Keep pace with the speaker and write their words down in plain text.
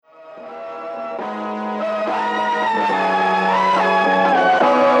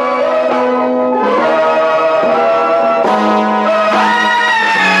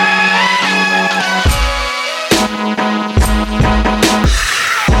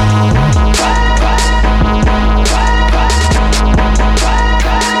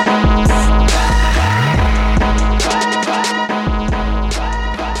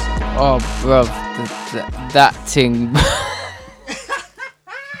Bruv, that thing.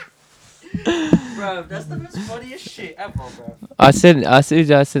 Bro, that's the most funniest shit ever, bro. I sent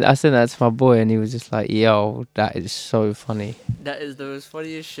that to my boy, and he was just like, "Yo, that is so funny." That is the most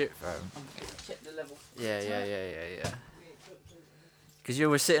funniest shit, bro. Check the level. Yeah. Because you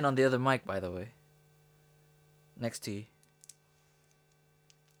were sitting on the other mic, by the way. Next to you.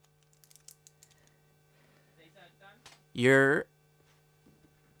 You're...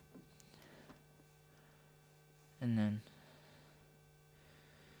 And then...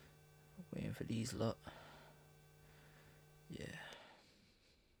 Waiting for these lot. Yeah.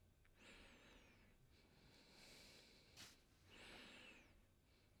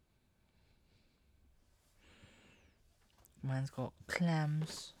 Man's got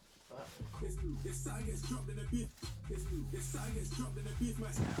clams.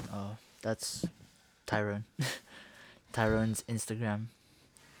 Oh, that's Tyrone. Tyrone's Instagram.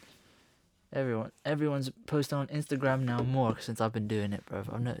 Everyone's posting on Instagram now more since I've been doing it, bro.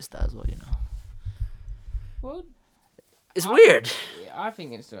 I've noticed that as well, you know. Well, It's weird. I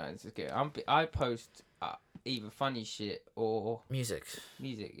think Instagram is good. I post either funny shit or Music.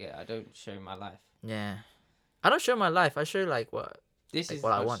 music. Yeah, I don't show my life. Yeah. I don't show my life. I show like what. This Like is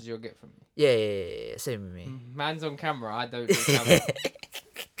what I as much want. as you'll get from me. Yeah. Same with me. Man's on camera. I don't do camera.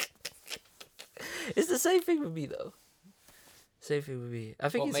 It's the same thing with me though. Same thing with me. I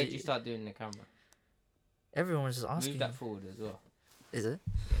think What it's made you start doing the camera? everyone was just asking. Move that forward as well. Is it?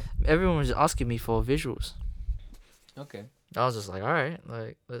 Everyone was asking me for visuals. Okay. I was just like, all right,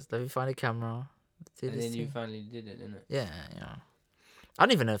 like let me find a camera. Do And this then you thing. finally did it, didn't it? Yeah. I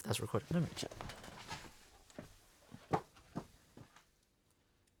don't even know if that's recorded. Let me check.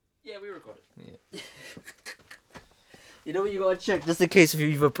 Yeah, we recorded. Yeah. You know what you gotta check just in case if you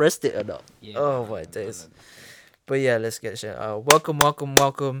even pressed it or not. Yeah. Oh my days. But yeah, let's get shit. Welcome.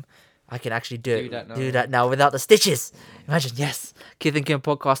 I can actually do that now without the stitches. Imagine, yes. Kid and Kim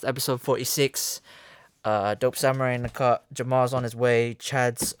podcast episode 46. Dope Samurai in the cut. Jamal's on his way.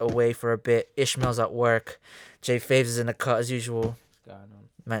 Chad's away for a bit. Ishmael's at work. Jay Faves is in the cut as usual. What's going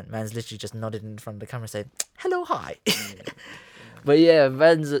on? Man's literally just nodded in front of the camera saying, hello, hi. Yeah. But yeah,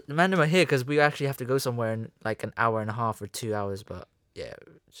 man and are here because we actually have to go somewhere in like an hour and a half or 2 hours. But yeah,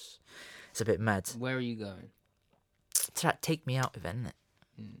 it's a bit mad. Where are you going? It's that take me out event, isn't it?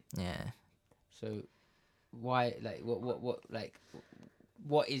 Yeah. So, why? Like,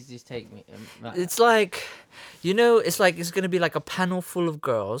 what is this take me? It's like, it's gonna be like a panel full of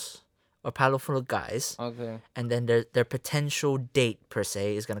girls or panel full of guys, Okay. and then their potential date per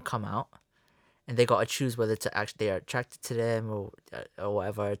se is gonna come out, and they gotta choose whether to actually they are attracted to them or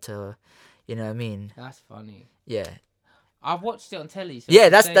whatever to, you know what I mean? That's funny. Yeah. I've watched it on telly. So Yeah,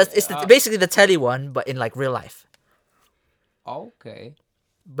 it's basically the telly one, but in like real life. Okay.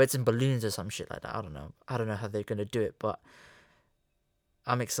 But it's in balloons or some shit like that. I don't know how they're gonna do it, but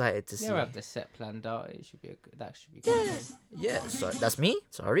I'm excited to see. You have the set planned out. It should be that should be good. Yeah, so that's me.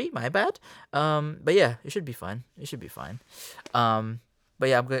 Sorry, my bad. But yeah, it should be fine. But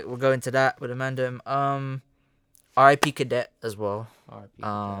yeah, we're going to that with Amanda. R.I.P. Cadet as well. R.I.P.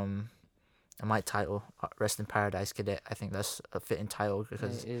 I might title Rest in Paradise Cadet. I think that's a fitting title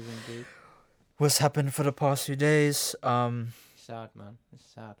because It is indeed. what's happened for the past few days. Sad, man. It's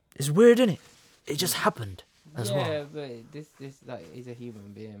sad. It's weird, isn't it? It just happened as well. Yeah, but this like he's a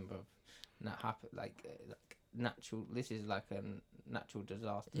human being, bro. Not happen like natural. This is like a natural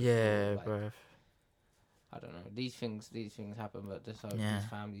disaster. Yeah, like, bro. I don't know. These things happen, but just hope Yeah. his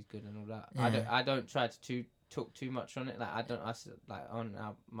family's good and all that. Yeah. I don't try to talk too much on it. Like like on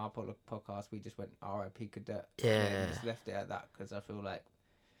my podcast, we just went R.I.P. Cadet. Yeah. And just left it at that because I feel like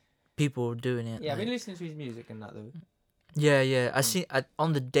People doing it. I've like- been listening to his music and that though. Yeah.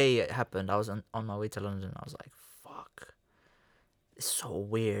 On the day it happened, I was on my way to London. I was like, "Fuck, it's so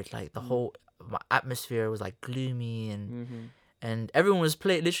weird." Like the whole atmosphere was like gloomy, and everyone was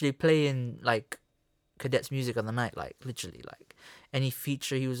literally playing like Cadet's music on the night, like literally like any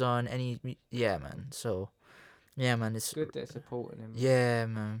feature he was on, yeah, man. So yeah, man, it's Good they're supporting him. Yeah,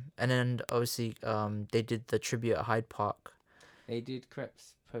 man. And then obviously, they did the tribute at Hyde Park. They did.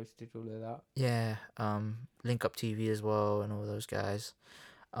 Krebs posted all of that. Yeah, Link Up TV as well, and all those guys.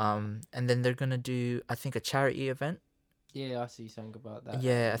 And then they're gonna do, I think, a charity event. Yeah, I see something about that.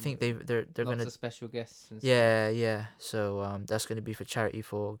 Yeah, I think they're Lots gonna. of special guests. And stuff. Yeah. So that's gonna be for charity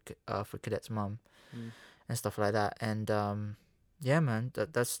for Cadet's mum, and stuff like that. And yeah, man,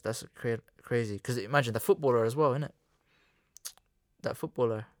 that's crazy. Cause imagine the footballer as well, innit? That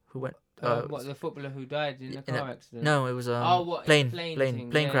footballer who went. What, the footballer who died in a car accident? No, it was plane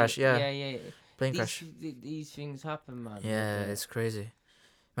plane crash. Yeah. Yeah. Plane crash. These things happen, man. Yeah, it's crazy.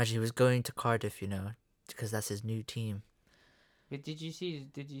 Imagine he was going to Cardiff, because that's his new team. But did you see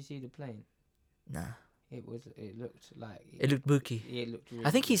the plane? Nah. It looked like. It looked booky. Yeah, it looked really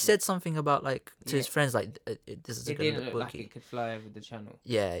I think he booky. said something about to his friends this is It gonna didn't look look like booky. it could fly over the channel.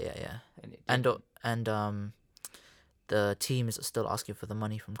 Yeah. And it And didn't. the team is still asking for the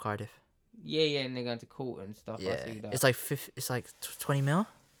money from Cardiff. Yeah, and they're going to court and stuff. Yeah, I see that. it's like 20 mil.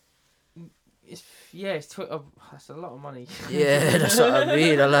 That's a lot of money. Yeah, that's what I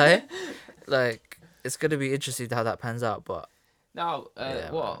mean. Like it's gonna be interesting how that pans out, but. No,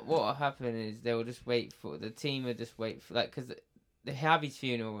 what will happen is they will just wait for the team will just wait for because they have his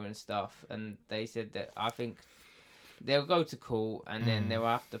funeral and stuff, and they said that I think they'll go to court and then they'll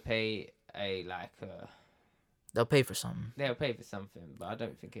have to pay They'll pay for something. They'll pay for something, but I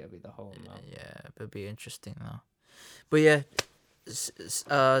don't think it'll be the whole amount. Yeah, it'll be interesting though. But yeah,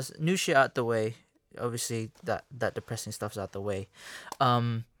 new shit out the way. Obviously, that depressing stuff's out the way.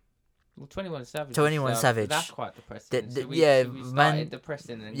 Well, 21 Savage. 21 Savage. That's quite depressing. Man. Started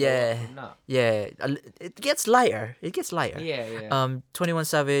depressing and yeah, go up and up. yeah. It gets lighter. Yeah. 21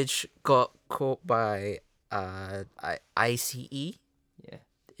 Savage got caught by ICE. Yeah.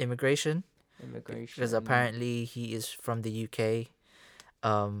 Immigration. Because apparently he is from the UK.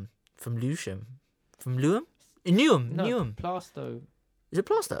 From Lewisham. From Newham. Newham. Plaistow. Is it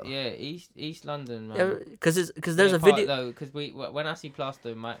Plaistow? Yeah, East London, man. Yeah, because there's a video. Because when I see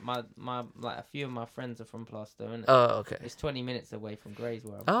Plaistow, my like a few of my friends are from Plaistow, innit? Oh, okay. It's 20 minutes away from Grays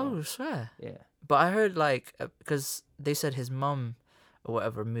where I'm from. from. Swear. Yeah. But I heard because they said his mum or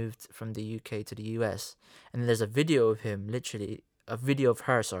whatever moved from the UK to the US, and there's a video of him, literally a video of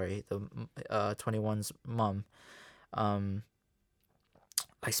her. Sorry, the 21's mum.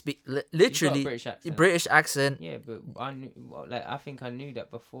 I speak literally British accent. Yeah, but I think I knew that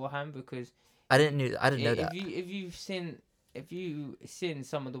beforehand because I didn't know that. If you've seen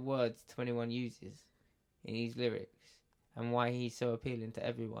some of the words 21 uses in his lyrics and why he's so appealing to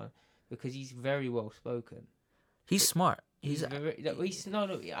everyone, because he's very well spoken. He's smart. He's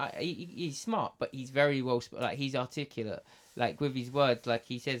smart, but he's very well spoken. Like he's articulate, like with his words. Like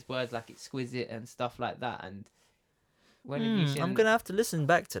he says words like exquisite and stuff like that. And when have you seen? I'm gonna have to listen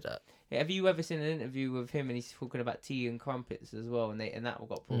back to that. Have you ever seen an interview with him and he's talking about tea and crumpets as well, and that got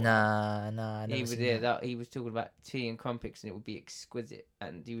brought up? Nah. He was talking about tea and crumpets, and it would be exquisite,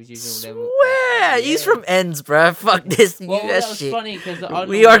 and he was using all them. He's from Ends, bruh. Fuck this US that was shit. Funny because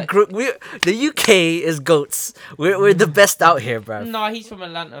the UK is goats. We're the best out here, bruh. No, he's from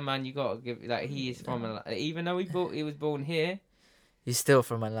Atlanta, man. You gotta give he is from Atlanta. Even though he was born here, he's still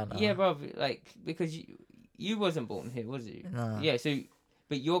from Atlanta. Yeah, bro. Because you wasn't born here, was you? No. Yeah. So,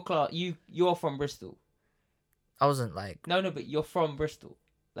 but you're from Bristol. I wasn't No, but you're from Bristol.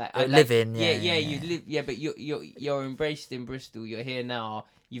 You live in. You live. Yeah, but you're embraced in Bristol. You're here now.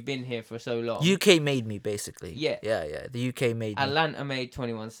 You've been here for so long. UK made me basically. Yeah. The UK made me. Atlanta made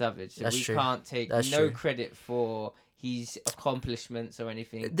 21 Savage. So That's we true. can't take credit for his accomplishments or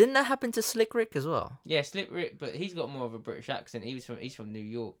anything. Didn't that happen to Slick Rick as well? Yeah, Slick Rick, but he's got more of a British accent. He's from New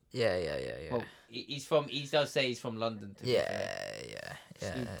York. Yeah. Well, he does say he's from London. Yeah.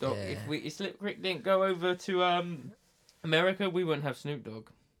 If Slick Rick didn't go over to America, we wouldn't have Snoop Dogg.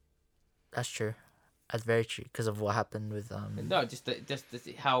 That's true. That's very true because of what happened with No, just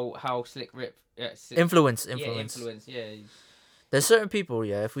how Slick Rick influence. Yeah. There's certain people.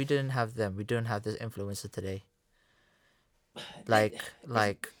 Yeah, if we didn't have them, we don't have this influencer today. I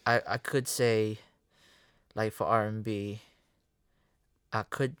could say, for R&B, I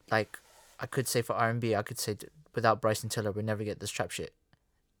could say for R&B, I could say without Bryson Tiller, we'd never get this trap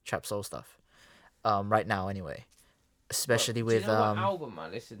soul stuff. Right now, anyway, especially with what album I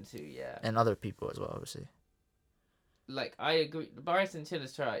listened to, yeah, and other people as well, obviously. I agree. Bryson Tiller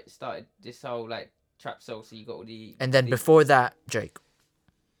started this whole trap soul, so you got all the. And then before that, Drake.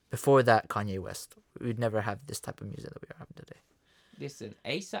 Before that, Kanye West. We'd never have this type of music that we are having today. Listen,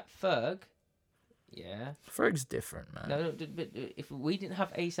 A$AP Ferg, yeah. Ferg's different, man. No, but if we didn't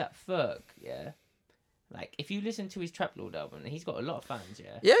have A$AP Ferg, yeah. If you listen to his Trap Lord album, he's got a lot of fans,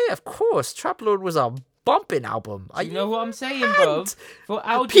 yeah. Yeah, of course. Trap Lord was a bumping album. You know what I'm saying, bro?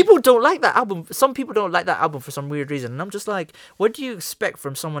 People don't like that album. Some people don't like that album for some weird reason, and I'm just like, what do you expect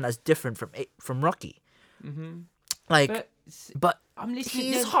from someone as different from Rocky? Mm-hmm. But I'm listening.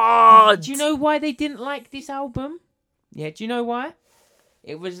 He's hard. Do you know why they didn't like this album? Yeah, do you know why?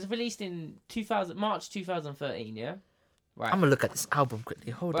 It was released in March 2013. Yeah, right. I'm gonna look at this album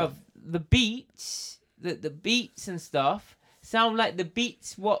quickly. Hold on. The beats, the beats and stuff sound like the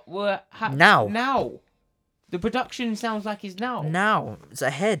beats what were now. The production sounds like it's now. Now it's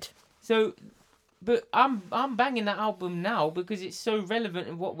ahead. So But I'm banging that album now because it's so relevant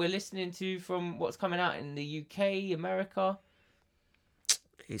in what we're listening to from what's coming out in the UK, America.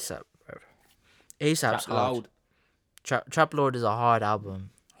 ASAP, bro. ASAP's Trap hard. Loud. Trap Lord is a hard album.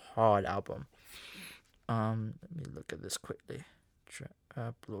 Hard album. Let me look at this quickly.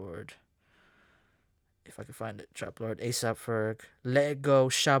 Trap Lord. If I can find it. Trap Lord, ASAP Ferg, Let It Go,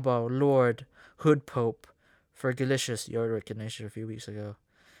 Shabo, Lord, Hood Pope, Fergalicious, your recognition a few weeks ago.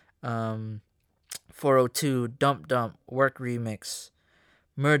 402, Dump Dump, Work Remix,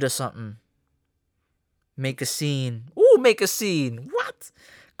 Murder Something, Make a Scene. Ooh, Make a Scene. What?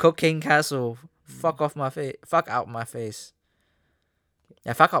 Cocaine Castle, Fuck Out My Face.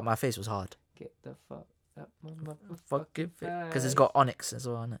 Yeah, Fuck Out My Face was hard. Get the fuck up my Fucking face. Because it's got Onyx as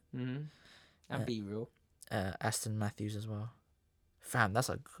well on it. Mm-hmm. And Be Real. Aston Matthews as well. Fam, that's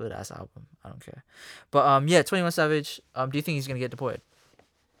a good ass album. I don't care. But yeah, 21 Savage. Do you think he's gonna get deported?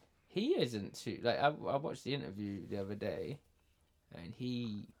 He isn't too. Like I watched the interview the other day, and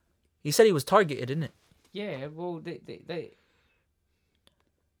he said he was targeted, didn't it? Yeah, well,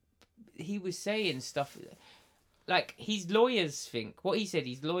 he was saying stuff like his lawyers think. What he said,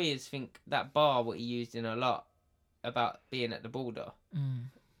 his lawyers think that bar what he used in a lot about being at the border,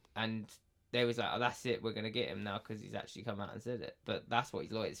 and they was like, "Oh, that's it. We're gonna get him now because he's actually come out and said it." But that's what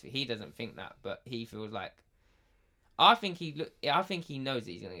his lawyers think. He doesn't think that, but he feels like. I think he knows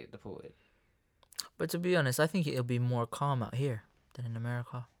that he's gonna get deported. But to be honest, I think it'll be more calm out here than in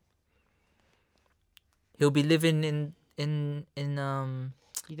America. He'll be living in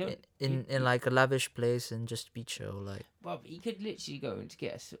like a lavish place and just be chill, like. Well, he could literally go and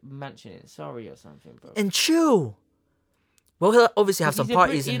get a mansion in Surrey or something, bro. And chill. Well, he'll obviously have some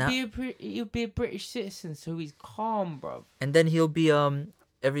parties in that. He'll be a British citizen, so he's calm, bro. And then he'll be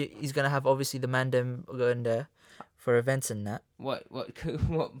he's gonna have obviously the man them going there for events and that. What like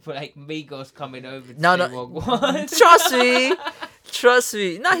Migos coming over? No. Trust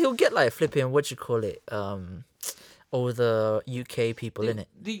me. No, he'll get like flipping all the UK people in it.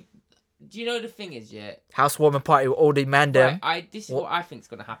 Do you know the thing is, yeah? Housewarming party with all the man them. This is what I think's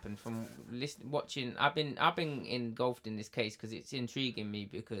gonna happen from watching. I've been engulfed in this case because it's intriguing me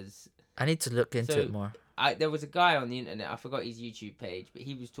because I need to look into it more. There was a guy on the internet. I forgot his YouTube page, but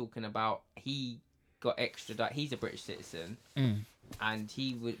he was talking about he got extradited. He's a British citizen, and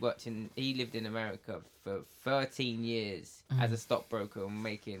he lived in America for 13 years as a stockbroker,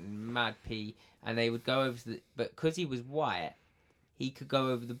 making mad p. And they would go over but because he was white, he could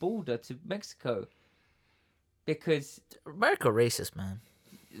go over the border to Mexico. Because America racist, man.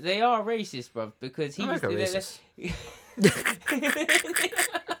 They are racist, bruv. Because he America racist.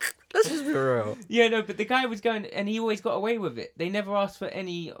 Let's just be real. Yeah, no, but the guy was going, and he always got away with it. They never asked for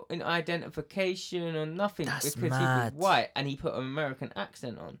any identification or nothing. That's because mad. He was white, and he put an American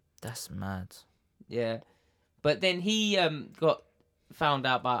accent on. That's mad. Yeah, but then he got found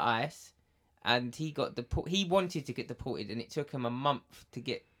out by ICE, and he got He wanted to get deported, and it took him a month to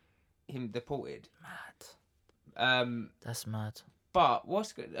get him deported. Mad. That's mad. But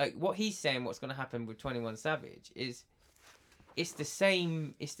what he's saying, what's going to happen with 21 Savage is. It's the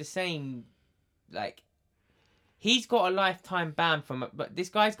same. Like, he's got a lifetime ban but this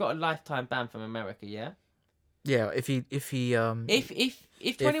guy's got a lifetime ban from America. Yeah. Yeah. If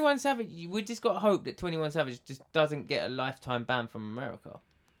 21 Savage, we just got to hope that 21 Savage just doesn't get a lifetime ban from America.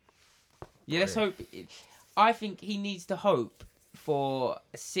 Yeah, let's hope. I think he needs to hope for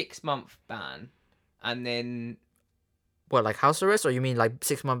a 6-month ban, and then. What, like house arrest, or you mean like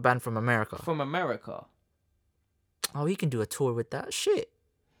 6-month ban from America? From America. Oh, he can do a tour with that shit.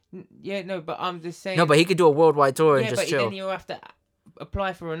 Yeah, no, but I'm just saying. No, but he could do a worldwide tour and just chill. Yeah, but then you'll have to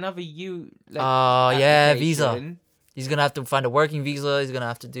apply for another visa. He's gonna have to find a working visa. He's gonna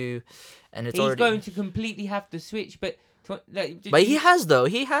have to do, and it's He's going to completely have to switch, but. He has though.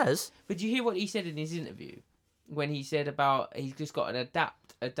 He has. But did you hear what he said in his interview when he said about he's just got to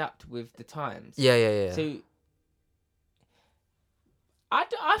adapt with the times? Yeah. So.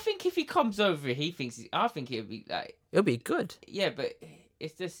 I think if he comes over, I think it'll be like. It'll be good. Yeah, but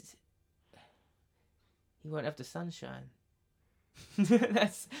it's just. He won't have the sunshine.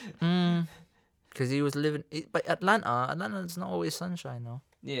 That's. Because he was living. But Atlanta's not always sunshine, though.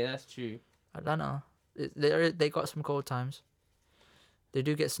 Yeah, that's true. Atlanta, they got some cold times. They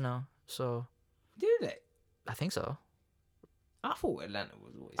do get snow, so. Do they? I think so. I thought Atlanta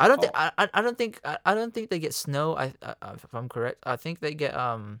was always. I don't think they get snow. If I'm correct, I think they get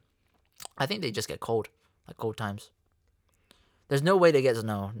I think they just get cold, like cold times. There's no way they get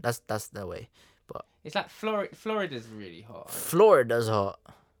snow. That's the way. But it's like Florida's really hot. Florida's hot.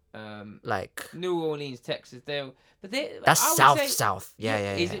 Like New Orleans, Texas. that's I would say, south.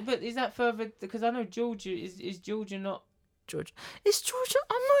 Yeah. Is it? But is that further? Because I know Georgia is Georgia not. Georgia. Is Georgia?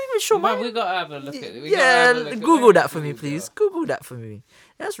 I'm not even sure. Man, we gotta have a look at it. Google that for me, please. Google that for me.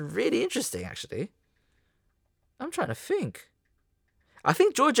 That's really interesting, actually. I'm trying to think. I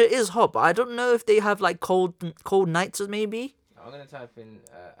think Georgia is hot, but I don't know if they have like cold nights or maybe. I'm gonna type in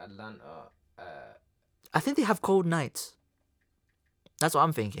Atlanta. I think they have cold nights. That's what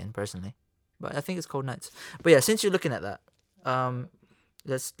I'm thinking personally, but I think it's cold nights. But yeah, since you're looking at that,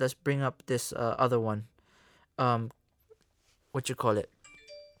 let's bring up this other one. What you call it?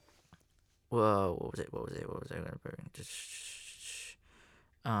 Whoa, what was it? What was I gonna bring?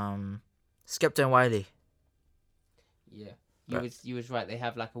 Skepta and Wiley. Yeah. You was right. They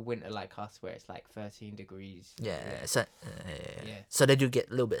have like a winter like us where it's like 13 degrees. Yeah. So so they do get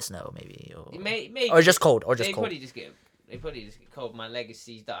a little bit of snow maybe, maybe or just cold, or just they cold. They probably just get cold. My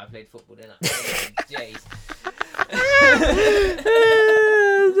legacy that I played football. Then Jays.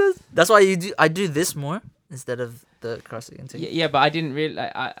 That's why I do this more instead of the crossing thing. Yeah, but I didn't really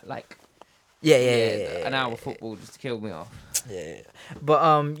like. Yeah. An hour of football just killed me off. Yeah. But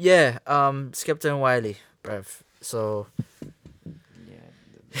Skepta and Wiley, bruv. So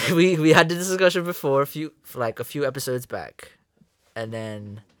we had the discussion before a few episodes back, and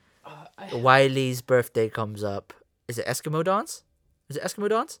then Wiley's birthday comes up. Is it Eskimo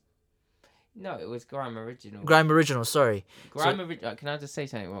Dance? No, it was Grime Original. Grime Original, sorry. Original. Can I just say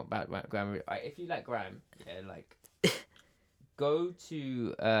something about Grime Original? If you like Grime, go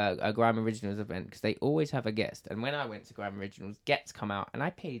to a Grime Originals event because they always have a guest. And when I went to Grime Originals, guests come out, and I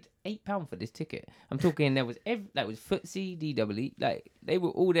paid £8 for this ticket. I'm talking there was Footsie, DWE, like they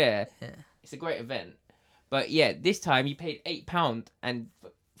were all there. Yeah. It's a great event, but yeah, this time you paid £8 and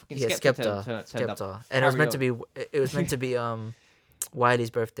fucking Skepta turned up. And it was meant to be Wiley's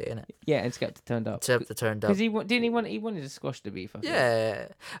birthday, innit? Yeah, and Skepta turned up. Because he wanted to squash the beef. Yeah.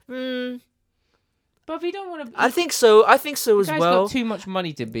 But if he don't want to, I think so as well. Got too much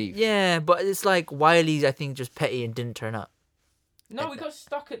money to beef. Yeah, but it's like Wiley's, I think, just petty and didn't turn up. No, we got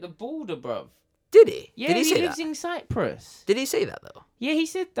stuck at the border, bruv. Did he? Yeah, did he say lives in Cyprus. Did he say that though? Yeah, he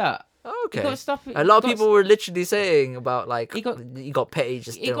said that. Oh, okay. He got stuff. A lot of people were literally saying about like he got petty.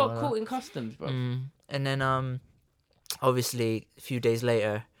 He got caught in customs, bro. And then obviously a few days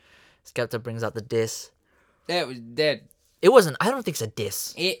later, Skepta brings out the diss. Yeah, it was dead. It wasn't. I don't think it's a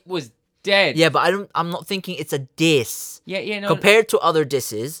diss. It was dead. Yeah, but I'm not thinking it's a diss. Yeah, no. Compared to other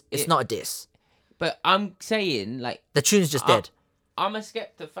disses, it's not a diss. But I'm saying like the tune's just dead. I'm a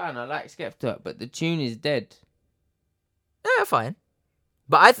Skepta fan. I like Skepta, but the tune is dead. Yeah, fine.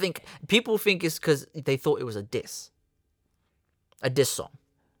 But I think people think it's because they thought it was a diss song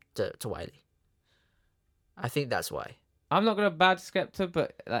to Wiley. I think that's why. I'm not gonna bad Skepta,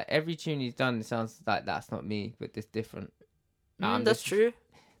 but like every tune he's done, it sounds like that's not me, but it's different. That's true.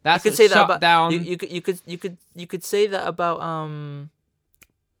 That's you could say that about down. You could say that about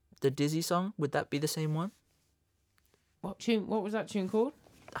the Dizzy song. Would that be the same one? What tune? What was that tune called?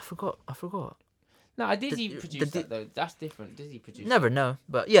 I forgot. No, Dizzy produced that though. That's different. Dizzy produced. Never know,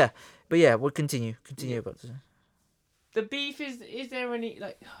 but yeah, we'll continue about this. The beef is there any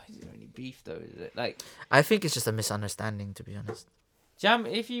beef though? Is it like? I think it's just a misunderstanding, to be honest. Jam,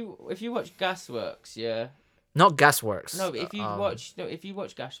 if you watch Gasworks, yeah. Not Gasworks. No, if you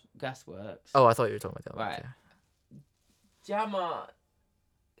watch Gasworks. Oh, I thought you were talking about that. Right. Okay.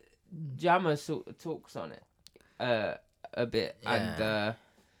 Jammer sort of talks on it, a bit, yeah.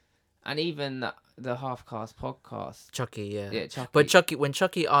 and even the Half Cast podcast. Chucky, yeah. Yeah, Chucky. But when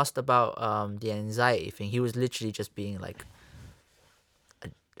Chucky asked about the anxiety thing, he was literally just being like,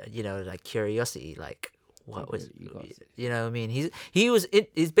 like curiosity, like what was, you know what I mean?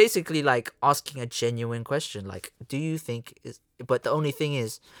 He's basically like asking a genuine question, like, do you think is? But the only thing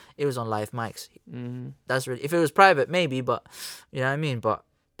is, it was on live mics. Mm-hmm. That's really, if it was private, maybe, but you know what I mean. But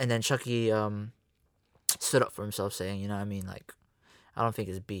and then Chucky stood up for himself, saying, you know what I mean, like, I don't think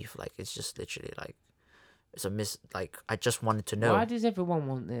it's beef. Like, it's just literally like, it's a like, I just wanted to know. Why does everyone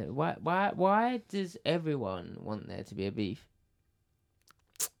want there? Why does everyone want there to be a beef?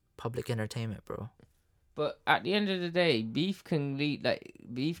 Public entertainment, bro. But at the end of the day, beef can lead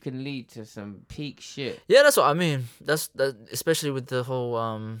to some peak shit. Yeah, that's what I mean. That's especially with the whole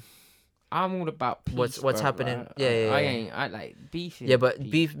I'm all about peace. What's happening? Like, yeah. I like beef. Yeah, but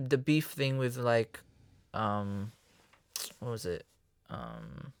the beef thing with like, what was it?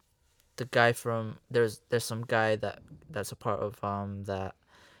 The guy from there's some guy that's a part of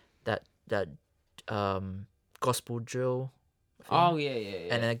that gospel drill thing. Oh yeah.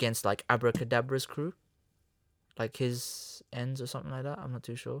 And then against like Abracadabra's crew. like his ends or something like that. I'm not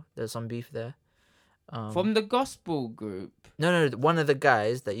too sure. There's some beef there. From the gospel group. No, one of the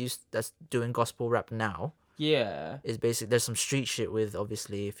guys that's doing gospel rap now. Yeah. Is basically there's some street shit with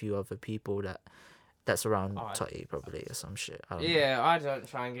obviously a few other people that's around Tutty probably or some shit. I don't know. I don't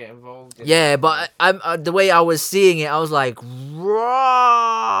try and get involved. But I'm the way I was seeing it, I was like,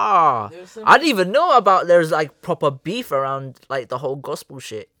 raw. I didn't even know about there's like proper beef around like the whole gospel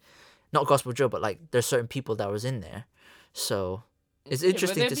shit. Not gospel drill, but like there's certain people that was in there, so it's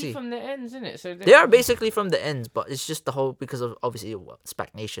interesting to see. From the ends, isn't it? So they are basically from the ends, but it's just the whole because of obviously what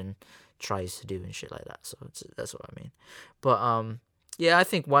SPAC Nation tries to do and shit like that. So that's what I mean. But yeah, I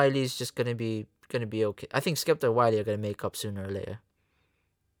think Wiley's just gonna be okay. I think Skepta and Wiley are gonna make up sooner or later.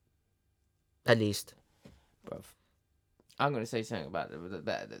 At least, bruv. I'm gonna say something about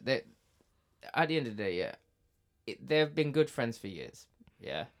that. At the end of the day, yeah, they've been good friends for years.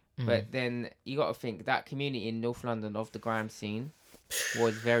 Yeah. But then you got to think that community in North London of the grime scene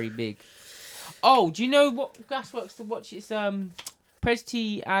was very big. Oh, do you know what Gasworks to watch? It's Prez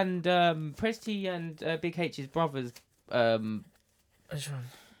T and Big H's brothers. Which one?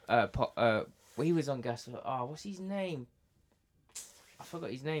 He was on Gasworks. Oh, what's his name? I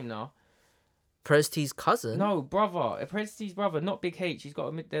forgot his name now. Prez T's cousin? No, brother. Prez T's brother, not Big H.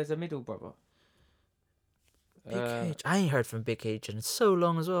 There's a middle brother. Big H. I ain't heard from Big H in so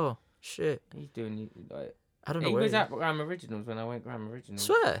long as well. Shit. He's doing like. I don't know. He was at Grime Originals when I went Grime Originals.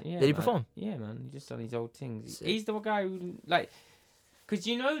 Swear. Yeah, did he perform? Yeah, man. He just done his old things. He's the guy who like. Cause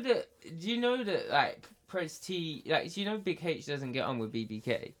you know that like Prez T like do you know Big H doesn't get on with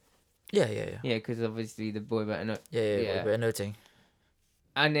BBK. Yeah. Yeah, because obviously the boy better know. Yeah. Boy better noting.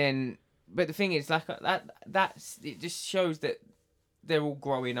 And then, but the thing is, like that's it. Just shows that they're all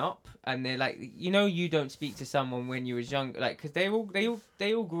growing up, and they're like, you don't speak to someone when you was young, like, because they all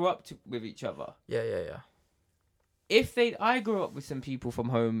grew up with each other. Yeah. I grew up with some people from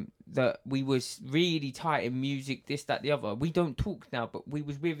home that we was really tight in music, this, that, the other. We don't talk now, but we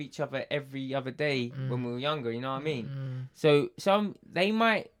was with each other every other day when we were younger. You know what I mean? So they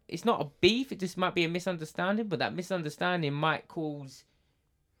might. It's not a beef. It just might be a misunderstanding, but that misunderstanding might cause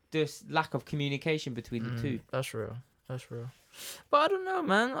this lack of communication between the two. That's real. But I don't know,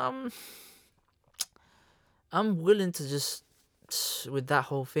 man. I'm willing to just with that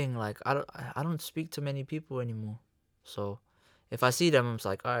whole thing. Like I don't speak to many people anymore. So if I see them, I'm just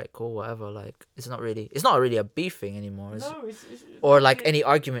like, all right, cool, whatever. Like it's not really a beef thing anymore. Or like any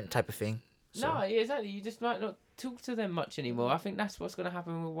argument type of thing. So. No, yeah, exactly. You just might not talk to them much anymore. I think that's what's gonna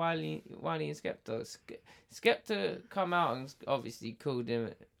happen with Wiley and Skepta. Skepta come out and obviously called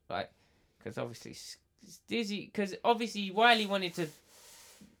him like, because obviously Dizzy, because obviously Wiley wanted to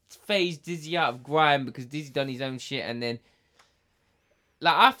phase Dizzy out of grime because Dizzy done his own shit, and then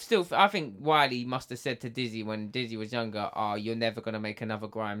like I think Wiley must have said to Dizzy when Dizzy was younger, "Oh, you're never gonna make another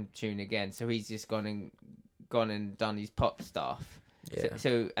grime tune again." So he's just gone and done his pop stuff. Yeah.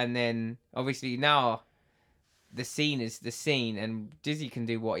 So and then obviously now the scene is the scene, and Dizzy can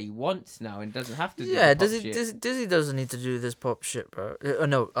do what he wants now and doesn't have to. Dizzy doesn't need to do this pop shit, bro.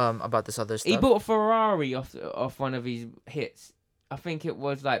 About this other stuff. He bought a Ferrari off one of his hits. I think it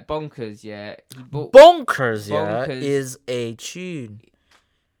was like Bonkers. Yeah, he bought Bonkers. Yeah, is a tune.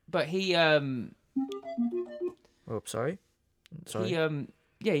 But he sorry.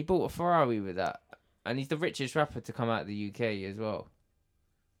 He bought a Ferrari with that, and he's the richest rapper to come out of the UK as well.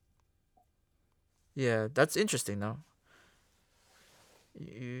 Yeah, that's interesting though.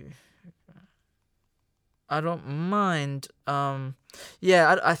 I don't mind. I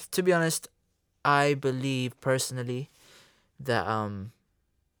to be honest, I believe personally that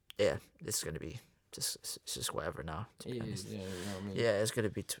it's gonna be it's just whatever now. To be honest. You know what I mean? Yeah, it's gonna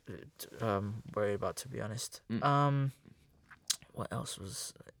be worried about, to be honest. What else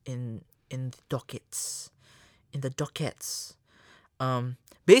was in the dockets?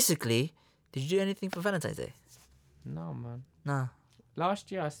 Basically, did you do anything for Valentine's Day? No, man. Nah. Last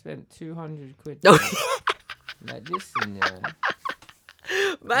year I spent 200 quid. No. Like, listen, yeah.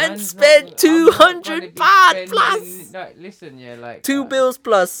 Man spent 200 baht plus. No, listen, yeah, like 2 bills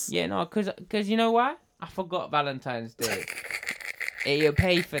plus. Yeah, no, cause you know why? I forgot Valentine's Day. You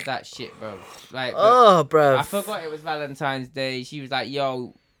pay for that shit, bro. Like, bro. I forgot it was Valentine's Day. She was like,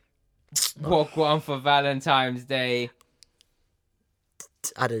 "Yo, walk on for Valentine's Day."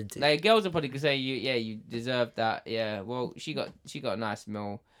 I didn't. Like, girls will probably could say, you deserve that. Yeah, well, she got a nice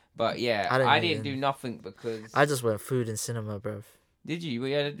meal, but yeah, I didn't do nothing because I just went food and cinema, bro. Did you?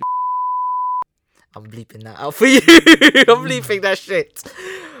 I'm bleeping that out for you. I'm bleeping that shit.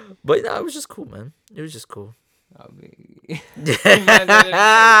 But it was just cool, man. It was just cool. I mean,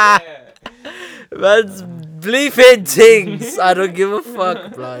 Man's bleeping things. I don't give a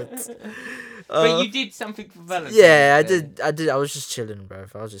fuck, blood. But you did something for Valentine's. Yeah, I did. I was just chilling, bro.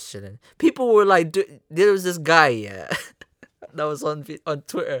 I was just chilling. People were like, there was this guy, yeah, that was on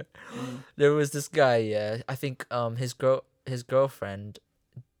Twitter. There was this guy, yeah. I think his girlfriend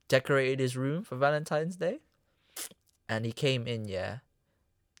decorated his room for Valentine's Day, and he came in, yeah,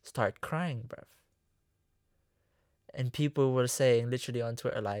 start crying, bro. And people were saying literally on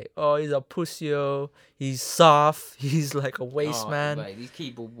Twitter like, "Oh, he's a pussyo. He's soft. He's like a waste man." Mate, these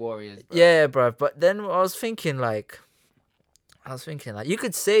keyboard warriors. Bro. Yeah, bro. But then I was thinking like, you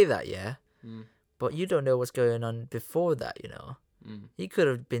could say that, yeah, but you don't know what's going on before that, you know. He could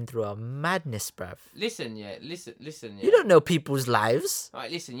have been through a madness, bruv. Listen, yeah. You don't know people's lives. Alright,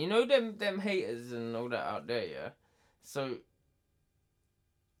 listen. You know them haters and all that out there, yeah. So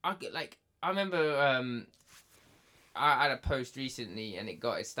I remember I had a post recently and it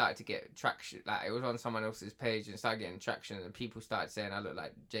started to get traction. Like it was on someone else's page and it started getting traction and people started saying I look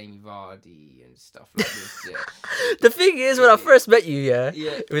like Jamie Vardy and stuff like this. Yeah. The thing is, when I first met you, yeah,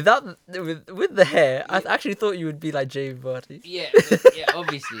 Yeah. with the hair, I actually thought you would be like Jamie Vardy. Yeah,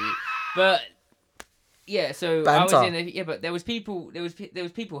 obviously, but yeah. So Banter. I was but there was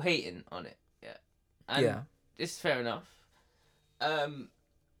people hating on it. Yeah, and Yeah. it's fair enough.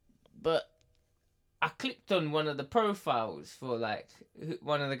 But I clicked on one of the profiles for like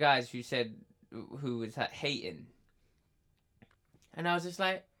one of the guys who said who was like hating, and I was just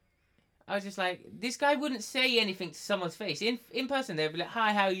like, this guy wouldn't say anything to someone's face. In person, they'd be like,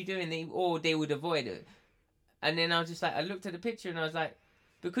 "Hi, how are you doing?" Or they would avoid it. And then I was just like, I looked at the picture and I was like,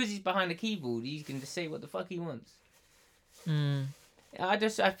 because he's behind the keyboard, he can just say what the fuck he wants. I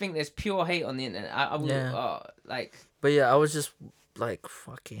think there's pure hate on the internet. I will, like. But yeah, I was just like,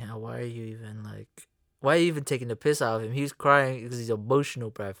 fucking hell, why are you even taking the piss out of him? He was crying because he's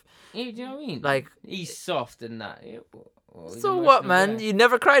emotional, bruv. Yeah, do you know what I mean? Like, he's soft and that. Yeah, so what, man? Guy. You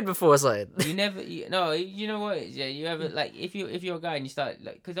never cried before, son. You know what? Yeah, you ever like if you're a guy and you start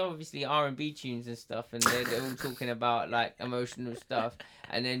like because obviously R&B tunes and stuff and they're all talking about like emotional stuff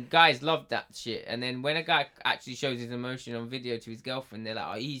and then guys love that shit and then when a guy actually shows his emotion on video to his girlfriend they're like,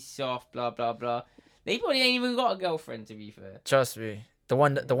 oh, he's soft, blah blah blah. They probably ain't even got a girlfriend, to be fair. Trust me. The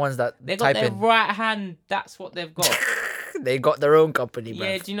ones that they got their right hand. That's what they've got. They got their own company, bro.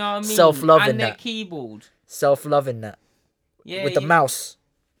 Yeah, do you know what I mean? Self-loving and their that. Keyboard. Self-loving that. Yeah. With the mouse.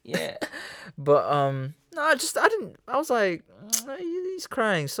 Yeah. But no, I was like, he's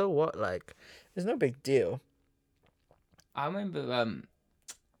crying. So what? Like, there's no big deal. I remember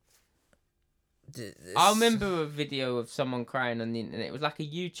I remember a video of someone crying on the internet. It was like a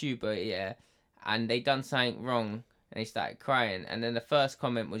YouTuber, yeah, and they done something wrong. And he started crying, and then the first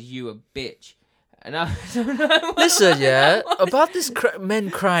comment was "You a bitch," and I don't know. Listen, yeah, about this men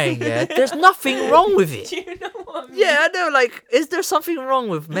crying, yeah, there's nothing wrong with it. Do you know what I mean? Yeah, I know. Like, is there something wrong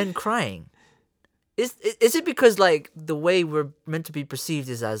with men crying? Is it because like the way we're meant to be perceived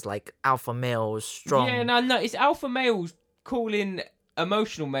is as like alpha males, strong? Yeah, no, it's alpha males calling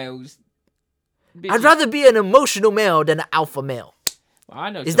emotional males bitches. I'd rather be an emotional male than an alpha male. Well, I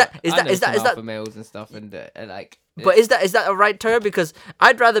know. Is some that alpha males and stuff and like. But is that a right term? Because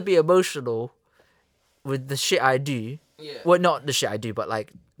I'd rather be emotional with the shit I do. Yeah. Well, not the shit I do, but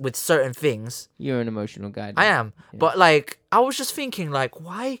like with certain things. You're an emotional guy. I am. Yeah. But like I was just thinking like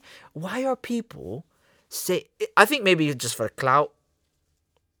why are people say I think maybe it's just for clout.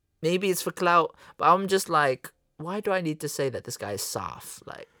 Maybe it's for clout, but I'm just like why do I need to say that this guy is soft?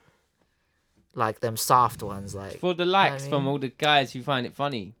 Like them soft ones like for the likes from all the guys who find it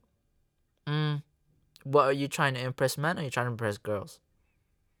funny. What are you trying to impress men or are you trying to impress girls?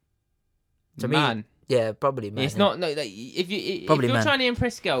 To man. Me, yeah, probably man. It's not like if you're man. trying to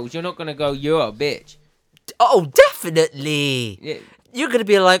impress girls, you're not gonna go. You're a bitch. Oh, definitely. Yeah. You're gonna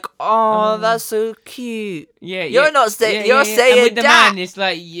be like, oh, that's so cute. Yeah. You're not saying. You're saying and with the that. man, it's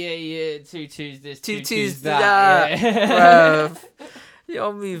like yeah. 2-2's this, 2-2's that. that. Yeah. Bruv.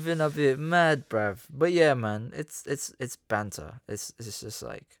 You're moving a bit mad, bruv. But yeah, man, it's banter. It's just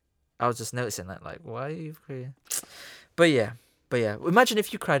like. I was just noticing that, like, why are you crying? But yeah. Imagine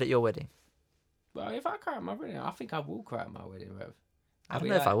if you cried at your wedding. Well, if I cry at my wedding, I think I will cry at my wedding, bro. I don't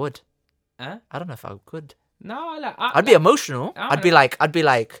know if I would. Huh? I don't know if I could. No, I'd be emotional. I'd be like.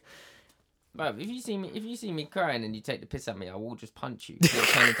 Bro, if you see me crying and you take the piss at me, I will just punch you. You'll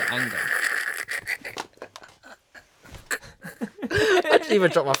turn into anger. I didn't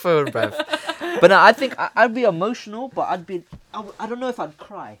even drop my phone, bruv. But no, I think I'd be emotional, but I don't know if I'd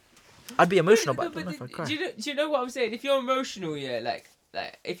cry. I'd be emotional, but I don't know if I'd cry. Do you know what I'm saying? If you're emotional, yeah, like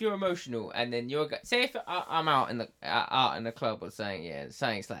if you're emotional and then you're say if I'm out in the club or something, yeah,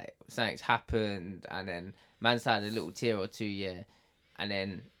 something's happened and then man started a little tear or two, yeah, and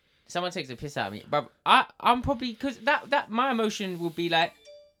then someone takes a piss out of me, but I'm probably because that my emotion will be like,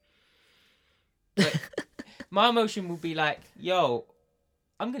 my emotion will be like, yo,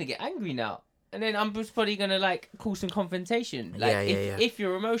 I'm gonna get angry now. And then I'm just probably gonna like cause some confrontation. Like if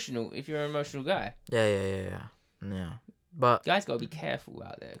you're emotional, if you're an emotional guy. Yeah. But guys gotta be careful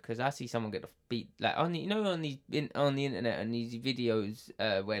out there because I see someone get beat like on the on the internet and these videos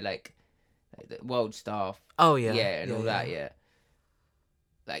where like the world star. Oh yeah. And all that. Yeah.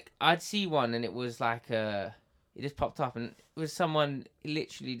 Like I'd see one and it was like it just popped up and it was someone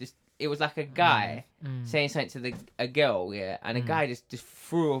literally just. It was like a guy saying something to a girl, yeah, and a guy just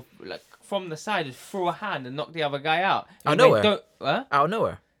threw like from the side, just threw a hand and knocked the other guy out. Out of nowhere. Huh? Out of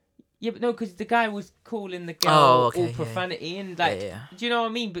nowhere. Yeah, but no, because the guy was calling the girl all okay, profanity and like, do you know what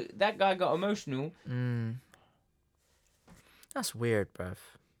I mean? But that guy got emotional. That's weird, bruv.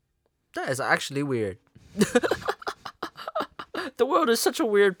 That is actually weird. The world is such a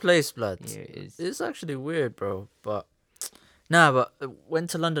weird place, blood. Yeah, it is. It's actually weird, bro. But but went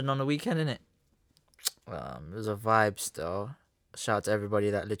to London on the weekend, innit? It was a vibe still. Shout out to everybody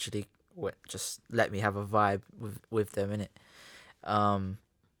that literally just let me have a vibe with them, innit?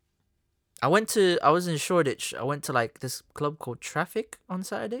 I was in Shoreditch. I went to like this club called Traffic on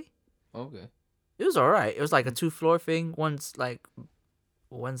Saturday. Okay. It was alright. It was like a 2-floor thing. One's like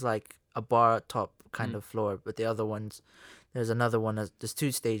a bar top kind of floor, but the other there's another one. There's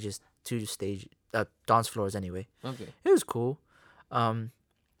two dance floors anyway. Okay. It was cool.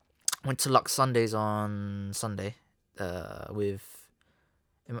 Went to Lux Sundays on Sunday. With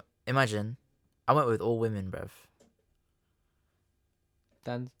imagine, I went with all women, bruv.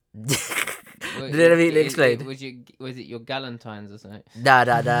 Dan. Let me explain. Was it your Galentine's or something? Nah.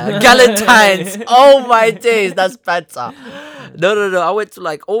 Galentine's. Oh my days, that's better. No. I went to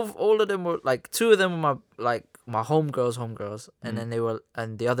like all of them were like 2 of them were my homegirls, and then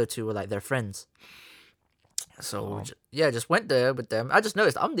and the other 2 were like their friends. So just went there with them. I just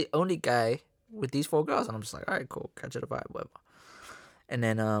noticed I'm the only guy with these 4 girls, and I'm just like, all right, cool, catch it a vibe, whatever. And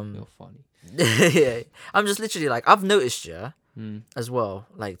then you're funny. Yeah, I'm just literally like I've noticed as well.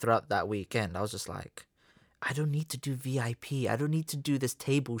 Like throughout that weekend, I was just like, I don't need to do VIP. I don't need to do this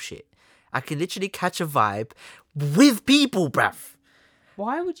table shit. I can literally catch a vibe with people, bruv.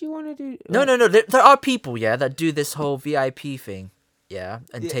 Why would you want to do? No. There are people, that do this whole VIP thing,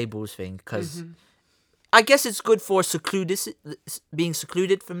 and tables thing, because I guess it's good for being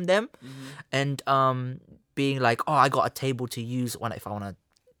secluded from them, and being like, oh, I got a table to use if I want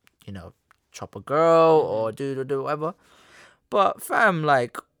to, chop a girl or do whatever. But fam,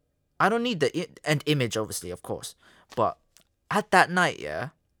 like, I don't need the image, obviously, of course. But at that night,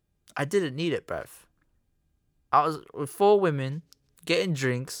 I didn't need it, bruv. I was with 4 women, getting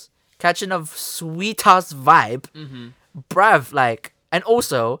drinks, catching a sweet-ass vibe. Bruv, like, and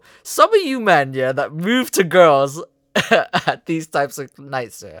also, some of you men, that move to girls at these types of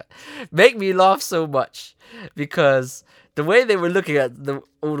nights, make me laugh so much. Because the way they were looking at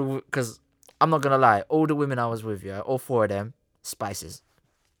because I'm not gonna lie, all the women I was with, all 4 of them, spices,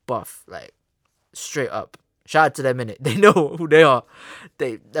 buff, like, straight up. Shout out to them, innit? They know who they are.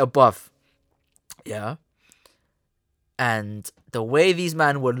 They're buff. Yeah. And the way these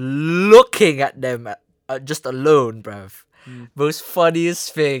men were looking at them just alone, bruv. Most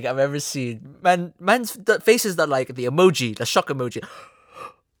funniest thing I've ever seen. Man's faces that like the emoji, the shock emoji.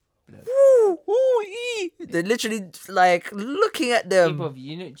 They're literally like looking at them. Do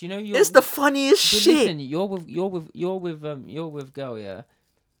you know it's the funniest shit. Listen, you're with girl, yeah.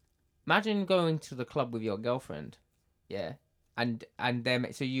 Imagine going to the club with your girlfriend, yeah, and them.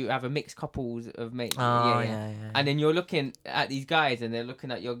 So you have a mixed couples of mates, yeah. And then you're looking at these guys, and they're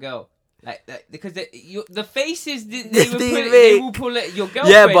looking at your girl, like because the faces they will pull at your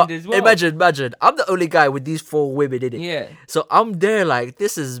girlfriend as well. Imagine, I'm the only guy with these 4 women in it. Yeah. So I'm there like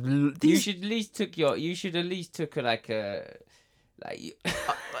this is. You should at least took like a. Like,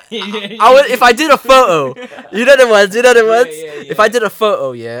 I would if I did a photo. You know the ones. Yeah. If I did a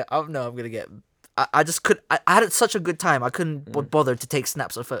photo, I'm gonna get. I just could. I had such a good time. I couldn't bother to take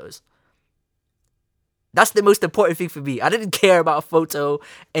snaps or photos. That's the most important thing for me. I didn't care about a photo,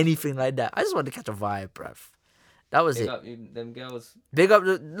 anything like that. I just wanted to catch a vibe, bruv. That was Big it. up them girls. Big up,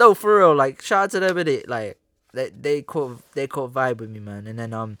 no, for real. Like, shout out to them, innit? Like, they caught vibe with me, man. And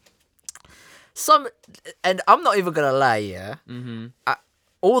then and I'm not even gonna lie,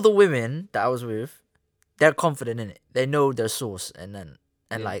 all the women that I was with, they're confident in it. They know their source, and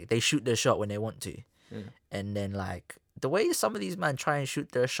like they shoot their shot when they want to, and then like the way some of these men try and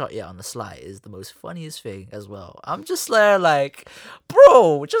shoot their shot on the sly is the most funniest thing as well. I'm just there like,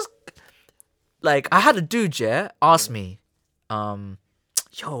 bro, just Like, I had a dude, ask me,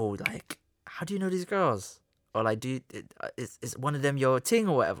 yo, like, how do you know these girls? Or like, is one of them your ting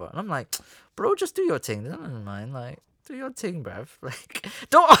or whatever? And I'm like, bro, just do your ting. I don't mind. Like, do your ting, bruv. Like,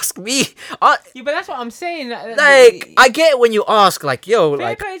 don't ask me. Yeah, but that's what I'm saying. Like, I get it when you ask, like, yo, fair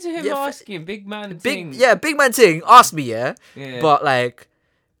like, play to him asking, big man ting. big man ting, ask me, Yeah. But like,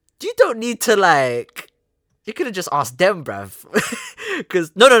 you don't need to like. You could have just asked them, bruv.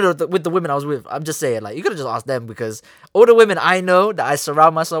 Because no, with the women I was with, I'm just saying, like, you could have just asked them, because all the women I know that I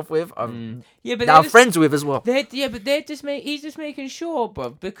surround myself with are but that I'm friends with as well. But they're just he's just making sure, bro,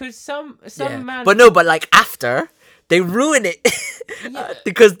 because some man. But no, but like after they ruin it,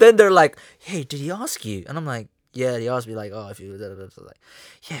 because then they're like, "Hey, did he ask you?" And I'm like, "Yeah, he asked me like, oh, if you like,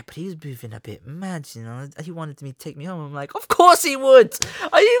 yeah, but he was moving a bit mad, you know. He wanted me to take me home." I'm like, "Of course he would.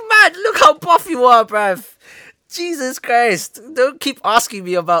 Are you mad? Look how buff you are, bruv. Jesus Christ! Don't keep asking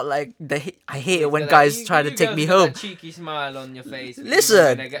me about like I hate it when guys try to take me home." That cheeky smile on your face.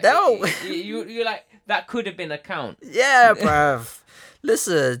 Listen, no. You're like, that could have been a count. Yeah, bruv.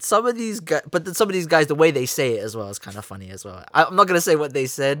 Listen, some of these guys, the way they say it as well is kind of funny as well. I'm not gonna say what they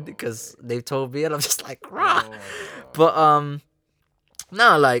said because they've told me, and I'm just like, rah. But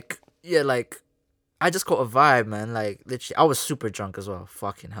no, like, yeah, like, I just caught a vibe, man. Like, literally, I was super drunk as well.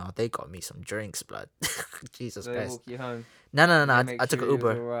 Fucking hell, they got me some drinks, blood. Jesus Christ. They walk you home. No. I took an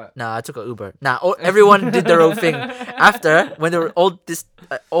Uber. Right. No, I took an Uber. Everyone did their own thing. After, when they were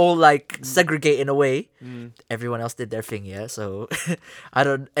all like segregating away, everyone else did their thing. Yeah, so I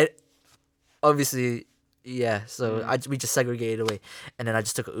don't. Obviously, yeah. So we just segregated away, and then I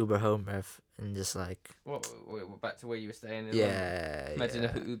just took an Uber home, bruv, and just like. What? Back to where you were staying? Imagine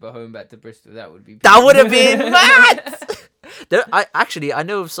an Uber home back to Bristol. That would be. That would have been mad. I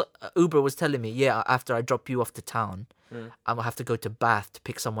know Uber was telling me, after I drop you off to town, I'm gonna have to go to Bath to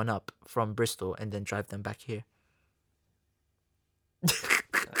pick someone up from Bristol and then drive them back here.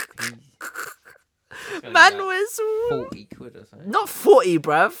 Man was 40 quid or something. Not 40,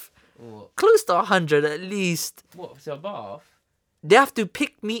 bruv. What? Close to 100 at least. What? So Bath? They have to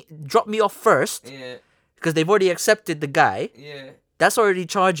drop me off first. Yeah. Because they've already accepted the guy. Yeah. That's already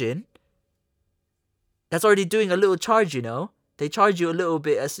charging. That's already doing a little charge, you know. They charge you a little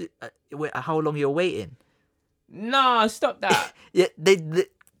bit as how long you're waiting. Nah, stop that. Yeah,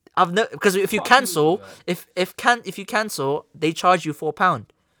 I've no, because if you cancel, if you cancel, they charge you £4.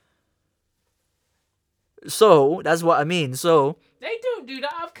 So that's what I mean. So they don't do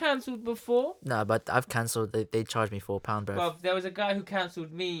that. I've cancelled before. Nah, but I've cancelled. They charge me £4, bro. Well, there was a guy who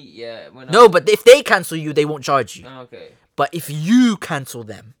cancelled me. Yeah. But if they cancel you, they won't charge you. Okay. But if you cancel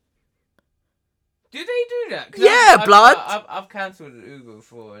them. Do they do that? Yeah, blood. I've cancelled an Uber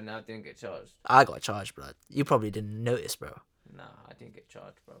before and I didn't get charged. I got charged, blood. You probably didn't notice, bro. Nah, I didn't get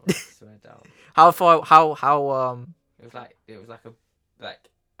charged, bro. I swear down. How far? How? It was like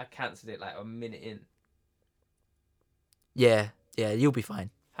I cancelled it like a minute in. Yeah, you'll be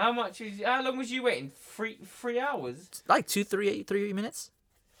fine. How long was you waiting? 3 hours? Like 3 minutes.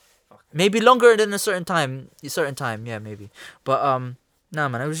 Maybe longer than a certain time. Yeah, maybe. But no,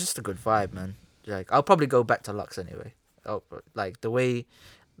 man, it was just a good vibe, man. Like, I'll probably go back to Lux anyway. Oh, like the way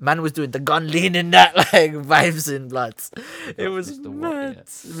man was doing the gun lean in that, like, vibes in bloods. It was mad.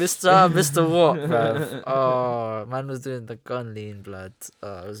 Mr. Walk, bruv. Oh, man was doing the gun lean, blood.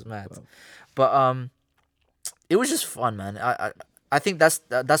 Oh, it was mad. But it was just fun, man. I think that's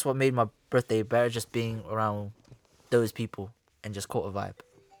what made my birthday better, just being around those people and just caught a vibe.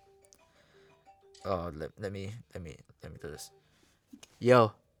 Oh, let me do this.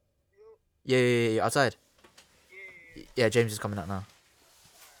 Yo. Yeah, outside. Yeah, James is coming out now.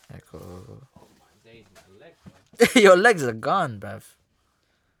 Yeah, cool. Oh my days, my leg. Your legs are gone, bruv.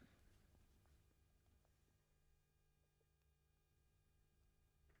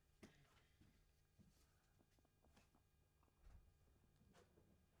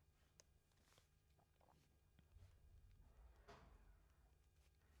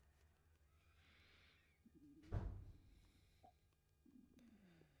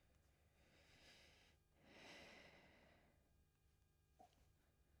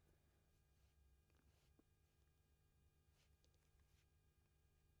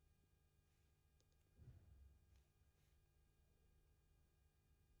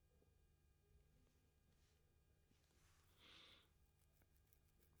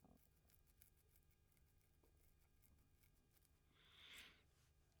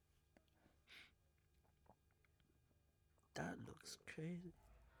 That looks crazy.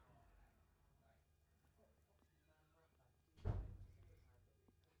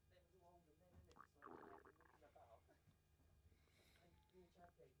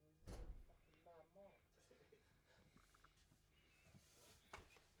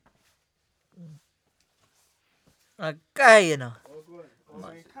 Okay, you know. Oh, go on. Oh,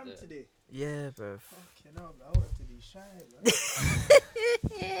 so you come today. Yeah, bro. Okay, no, but I wanted to be shy,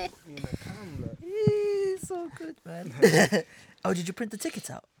 man. You know, come, bro. So good, man. Oh, did you print the tickets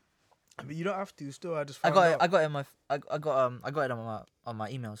out? I mean, you don't have to. Still, I just I found got it. out. I got it in my. I got it on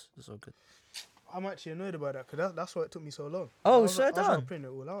my emails. It's all good. I'm actually annoyed about that because that's why it took me so long. Oh, I was so like, I was done. gonna print it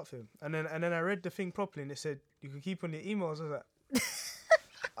all out for him, and then I read the thing properly, and it said you can keep on your emails.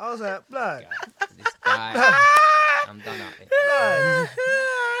 I was like, blood. This guy. I'm done out here. Blood.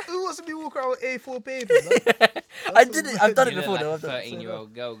 Who wants to be walking around with A4 paper? Man? I did it. I've done it You look before, like though. a I've done it.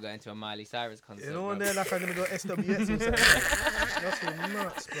 13-year-old girl going to a Miley Cyrus concert. You know, and bro. then like I'm gonna go SWX or something. That's all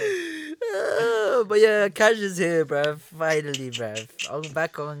nuts, bro. But yeah, Cash is here, bruv. Finally, bruv. I'm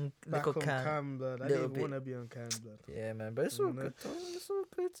back on Back little on cam, blood. I Little didn't bit. want to be on cam, blood. Yeah, man. But it's all You know. good, though. It's all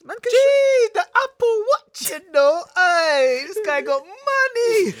good. Man, Gee, the Apple Watch, you know. Hey, this guy got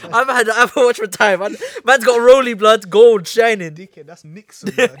money. I've had the Apple Watch for time. Man's got rolly blood, gold, shining. Dickhead, that's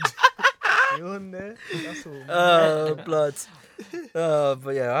Nixon, blood. You on there? That's all. Blood.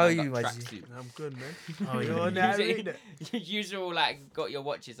 But yeah, how are I you, got my G? tracksuit. I'm good, man. How are You you? on there? I Usually- read it. Usual like got your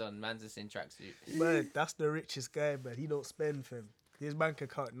watches on. Man's just in tracksuit. Man, that's the richest guy, man. He don't spend, fam. His bank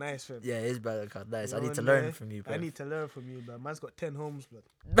account nice, fam. Yeah, his bank account nice. You I need on to learn there? from you, bro. I need to learn from you, man. Man's got 10 homes, blood.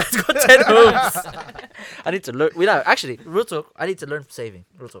 Man's got 10 homes. I need to learn. Actually, real talk. I need to learn saving.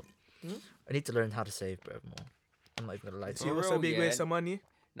 Real talk. I need to learn how to save, bro, more. I'm not even gonna lie to See you. For what's a real, big yeah. waste of money?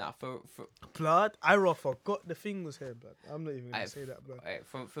 Nah, for Blood, I forgot the thing was here, blood. I'm not even gonna I- say that, blood.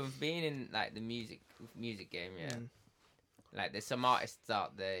 from being in like the music game, yeah. Mm. Like there's some artists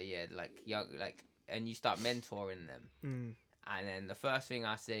out there, yeah, like young, like, and you start mentoring them, Mm. and then the first thing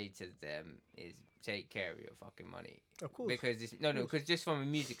I say to them is take care of your fucking money, Of course. because it's, because just from a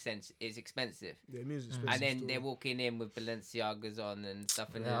music sense, it's expensive, Yeah, music's Mm. and expensive then still. they're walking in with Balenciagas on and stuff.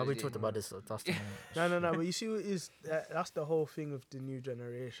 And Yeah, we everything. talked about this last time. No. But you see, what is that's the whole thing of the new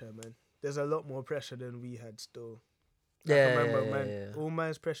generation, man. There's a lot more pressure than we had still. Like, Yeah, I remember, yeah, man. yeah. All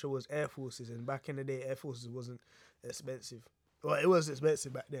man's pressure was Air Forces, and back in the day, Air Forces wasn't expensive. Well, it was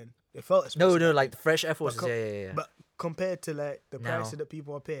expensive back then. It felt expensive. No, back like then. the fresh Air Forces. com- Yeah. But compared to like the Now. prices that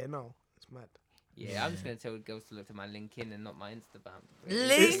people are paying now, it's mad. Yeah, I'm just gonna tell girls to look at my LinkedIn and not my Instagram.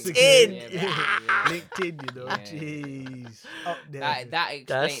 LinkedIn! Yeah, LinkedIn, you know, Yeah. jeez, up there. that That's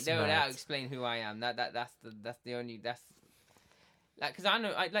explain that mad. explain who I am. That's the only like, because I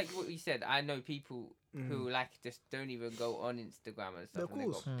like what you said. I know people who like just don't even go on Instagram and stuff.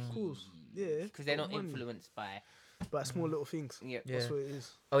 Of course, yeah. because they're not got money. influenced by. But small little things. Yeah, Yeah. That's what it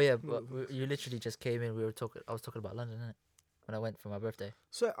is. Oh yeah, No, but you literally just came in. I was talking about London, innit? When I went for my birthday.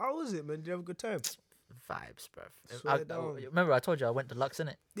 So how was it, man? Did you have a good time? Vibes, bruv. Swear down. Remember I told you I went to Lux,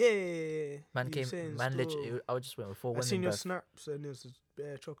 innit? Yeah. Man You came. saying Man, still. literally. I just went with 4 I women. seen your bruv. snaps and there's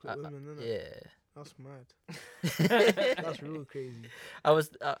bare chocolate women, innit? Yeah. That's mad. That's real crazy. I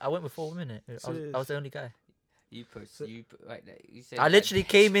went with 4 women. Innit? I was the only guy. You post. So- Right there. You said I literally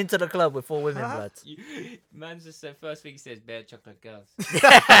came into the club with 4 women, Huh? blood. Man's just said first thing he says bare chocolate girls.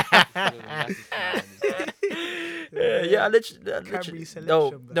 Yeah, I literally. Cadbury selection,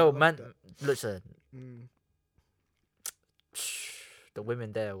 No, but I no, love man. that. Listen, Mm, the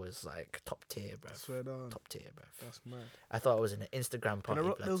women there was like top tier, I bruv. swear down. Top tier, bruv. That's mad. I thought I was in an Instagram Can party, I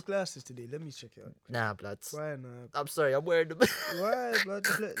rock blood. those glasses today? Let me check it out. Nah, blood. Why not? I'm sorry, I'm wearing them. Why, blood?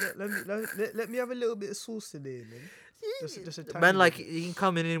 Just let me have a little bit of sauce today, man. Just a tiny Man, like bit. he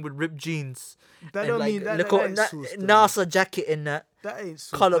coming in with ripped jeans. That and don't like mean that, little that ain't sauce. though. NASA jacket in that, That ain't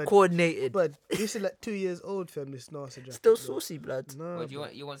sauce. color but- coordinated. But this is like 2 years old, fam. This NASA jacket. Still bro. saucy, blood. Nah, What do you bro.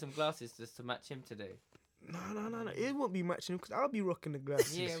 want? You want some glasses just to match him today? No. It won't be matching because I'll be rocking the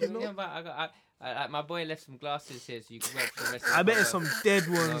glasses. Yeah, you know? but my boy left some glasses here, so you can wear it for the rest of I the bet it's podcast. some dead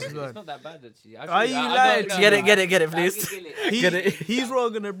No, ones, it's blood. not that bad actually. Are you lying? Get it, please. He's raw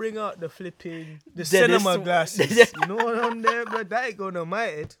gonna bring out the flipping the Deadest cinema one. glasses. You know what on there, but that ain't gonna make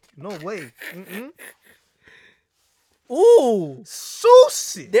it. No way. Ooh,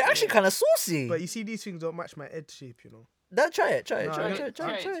 Saucy. they're actually kind of saucy. But you see, these things don't match my head shape. You know. Try it. Nah, Try I'm it. gonna-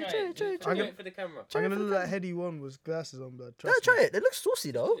 Try it. I'm Do it for the camera. I'm gonna look like Heady One with glasses on, blood. No, Trust try me. it. They look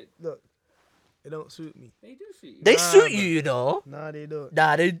saucy though. Look, it don't suit me. They do suit you. They Nah, suit man. you know. Nah, they don't.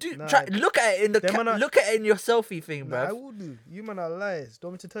 Nah, they do. Nah. Try look at it in the Them man are- look at it in your selfie thing, Nah, I bruv. will do. You man are liars.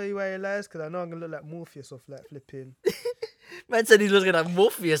 Don't want me to tell you why you're liars? Because I know I'm gonna look like Morpheus off like flipping. Man said he's looking like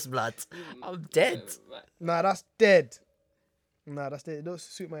Morpheus, blood. I'm dead. Right. Nah, that's dead. Nah, that's dead. It don't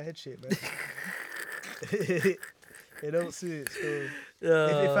suit my head shape, man. It don't suit. So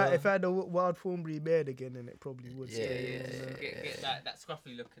if I had a wild Thornbury beard again, then it probably would. Yeah, Get that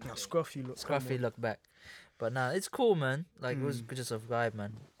scruffy look. Now, scruffy look. come Scruffy on. look back. But nah, it's cool, man. Like it was just a vibe,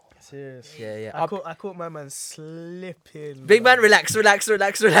 man. Serious. Yeah. I caught my man slipping. Big man, relax,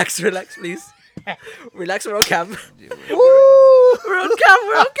 please. Relax, we're on cam. Woo! We're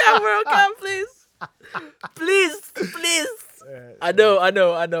on cam, please. Please. I know. I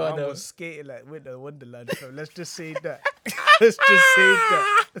was skating like Winter Wonderland, so let's just say that. It's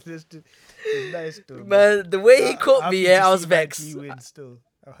nice though. Man, the way he caught me, I was vexed. He wins still.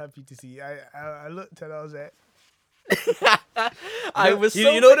 I'm happy to see. I looked and I was like, I was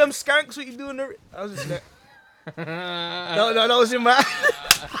you know them skanks what you do in the. I was just like, no, that was in my.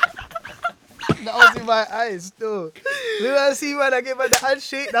 That was in my eyes still. Look, I see man, I gave man the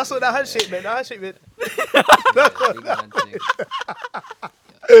handshake. That's what that handshake meant. That handshake meant.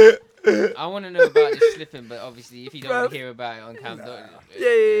 I want to know about this slipping, but obviously, if you don't want to hear about it on cam,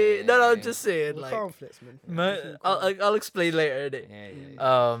 Yeah. No, I'm just saying, Well, like, conflicts, man. man, I'll explain later,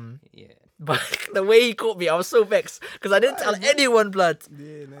 innit? Yeah. But the way he caught me, I was so vexed because I didn't tell anyone, blood.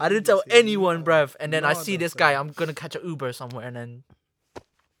 Yeah, nah, I didn't you tell say anyone, no. bruv. And then I No, see no, this fam. guy. I'm gonna catch an Uber somewhere, and then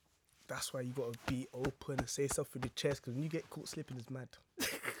That's why you gotta be open and say stuff with your chest, because when you get caught slipping, it's mad.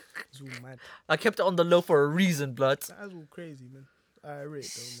 It's all mad. I kept it on the low for a reason, blood. That's all crazy, man. I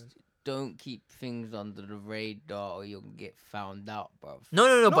rate though, man. Don't keep things under the radar or you'll get found out, bruv.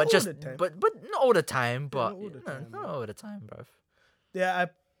 No, Not but all just the time. but not all the time, but not all the time, not all the time, bruv. Yeah,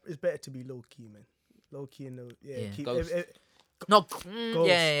 it's better to be low key, man. Low key and Yeah. keep Ghost. No, Ghost.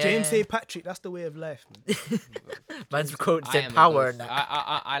 yeah. James St. Patrick, that's the way of life, man. Man's quote I said am a power ghost. now.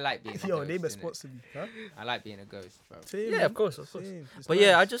 I like being a Yo, ghost. name innit? responsibly, huh? I like being a ghost, bro. Same, Yeah, man. of course. Same. It's But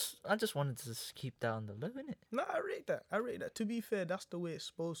yeah, I nice. just wanted to just keep that on the low, innit? No, I rate that. To be fair, that's the way it's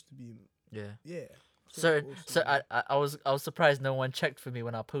supposed to be. Yeah. Yeah. That's what So it's supposed to be. I was surprised no one checked for me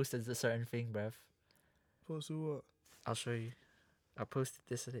when I posted a certain thing, bruv. Supposed to what? I'll show you. I posted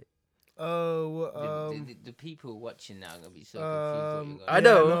this at it. Oh, what, The people watching now are gonna be so confused. What I you're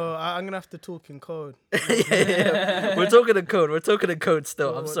know. No, I'm gonna have to talk in code. yeah. We're talking in code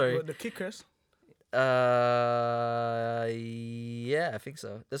still. I'm sorry. What, the kickers? Yeah, I think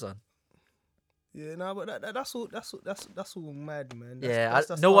so. This one. Yeah, no, but that's all mad, man.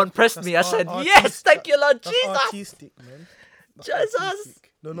 No one pressed me. I said yes. Thank you, Lord That's Jesus. artistic, man. That's Jesus.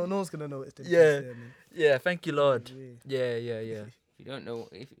 artistic. No one's gonna know it's the Yeah. there, man. Yeah, thank you, Lord. Yeah. Yeah. If you don't know,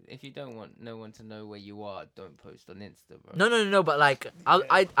 if you don't want no one to know where you are, don't post on Insta, bro. No. But like,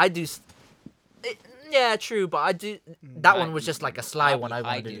 I do. Yeah, true. But I do. That one was just like a sly one. I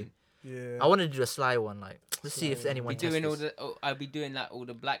wanted to do. Yeah. I wanted to do a sly one, like let's see if anyone. Be doing tests this. I'll be doing like all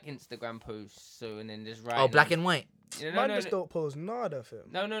the black Instagram posts. So and then just writing. Oh, black and white. Man, just don't post nada, fam.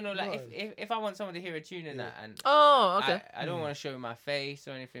 No. Like No. if I want someone to hear a tune in that, and Oh, okay. I don't want to show my face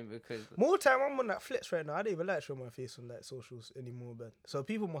or anything because More time I'm on that flex right now. I don't even like showing my face on like socials anymore, man. So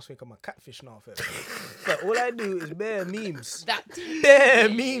people must think I'm a catfish now, fam. But all I do is bare memes. Bare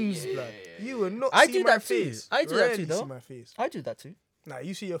memes, blood. You will not I see do my that too. face. I do that too, Rarely though. see my face. I do that too. Nah,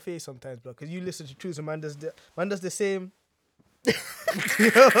 you see your face sometimes, bro, because you listen to Truth and man does the same.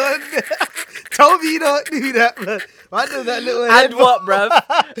 Tell me you don't do that, man. Man does that little head And what, bruv?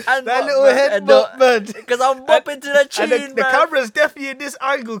 And that what, little bruv? head And bop, man. Because I'm bopping to the tune, And the bruv. camera's definitely in this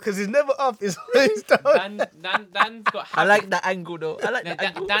angle because it's never up. It's always down. Dan's got. I like that angle though. I like No, that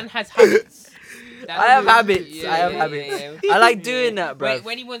angle. Dan has habits. I have habits. I have habits. I like doing that, bruv.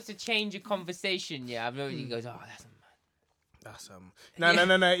 When he wants to change a conversation, yeah, I've noticed he goes, "Oh, that's." That's no.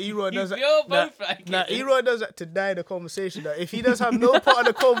 Eroy does that. You're both like Nah, it. Eroy does that to die the conversation. That if he does have no part of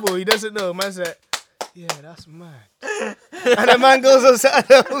the convo, he doesn't know. Man's like, yeah, that's mad. And the man goes on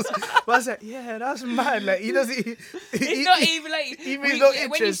something else. Man's like, yeah, that's mad. Like he doesn't. It's not even like He's not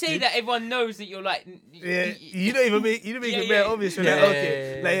when you say interested. that, everyone knows that you're like. Yeah, you don't even make it very obvious. You're like,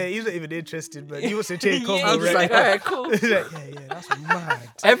 okay, like he's not even interested, man. He wants to change convo. I'm just right like, now. alright, cool. He's like, yeah, that's mad.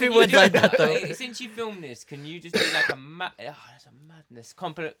 Everyone's like that though. Since you filmed this, can you just do like a that's a madness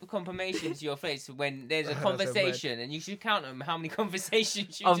confirmation to your face when there's a That's a conversation, and you should count them how many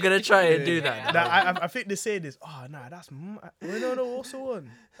conversations you. I'm just gonna did. try and do that. Nah, I think they say this. Oh, nah, that's mad. No, what's the one?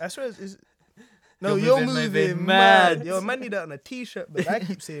 I swear it's no, you're moving mad. Yo, man need that on a t-shirt, but I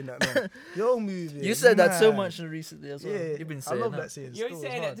keep saying that now. You're moving. You said that so mad. much recently as well. Yeah, You've been I saying love that. that saying. You're still,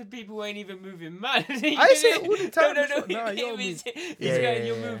 saying it's that hard. to people who ain't even moving mad. I say it all the time. No. Nah, you're He's Yeah, going, yeah,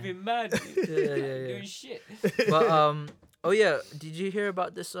 you're yeah. moving mad. Yeah. Doing shit. But oh yeah, did you hear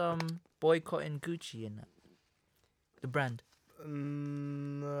about this boycotting Gucci and that? The brand?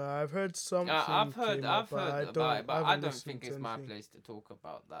 I've heard something. I've heard came up, about it, but I haven't don't listened think to it's my anything. place to talk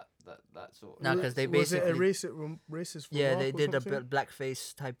about that sort of. Nah, 'cause they Was it a basically- racist Yeah, remark they or did a something?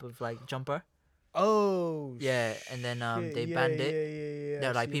 blackface type of like jumper. Oh. Yeah, and then shit, they yeah, banned it. Yeah. They're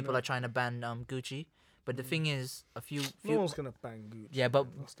I've like seen people that. are trying to ban Gucci But the thing is, No one's gonna bang Gucci. Yeah, but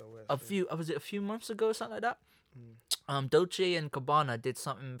That's the worst a thing. few was it a few months ago or something like that? Dolce and Gabbana did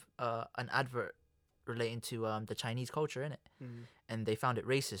something an advert relating to the Chinese culture in it, and they found it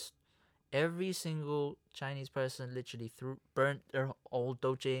racist. Every single Chinese person literally burnt their old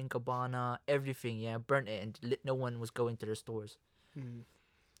Dolce and Gabbana, everything. Yeah, burnt it, and no one was going to their stores.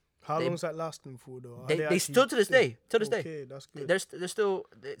 How long's that lasting for though? Are They actually still to this day, Okay, that's good.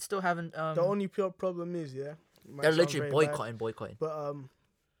 they're still haven't. The only problem is, yeah, it might They're sound literally very bad, boycotting.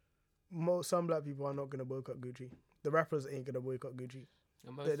 but some black people are not gonna boycott Gucci. The rappers ain't gonna boycott Gucci.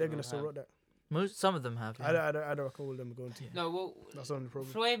 They're gonna still rock that. Some of them have. I Yeah. don't reckon all of them are going to. No, well, That's the only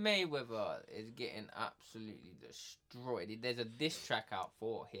problem. Floyd Mayweather is getting absolutely destroyed. There's a diss track out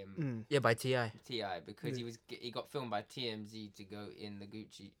for him, Yeah, by Ti. because he got filmed by TMZ to go in the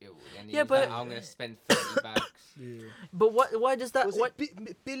Gucci, and he Yeah, was but- like, I'm gonna spend 30 bags. Yeah. But why does that? Was What?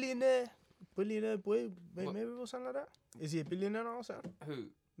 it billionaire boy Mayweather or something like that? Is he a billionaire now or something? Who?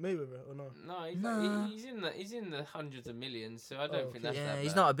 Mayweather or no? No, Nah. he's in the hundreds of millions, so I don't think okay. that's Yeah, that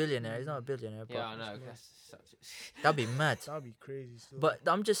he's bad. not a billionaire. He's not a billionaire. But Yeah, I know. That's such. that'd be mad. That'd be crazy. Still. But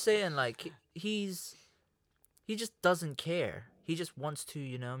I'm just saying, like, he just doesn't care. He just wants to,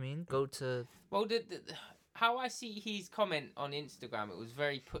 you know what I mean? Go to. Well, how I see his comment on Instagram, it was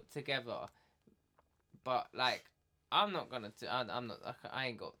very put together. But like, I'm not gonna. I'm not. I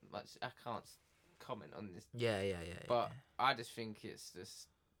ain't got much. I can't comment on this. Yeah. But I just think it's just.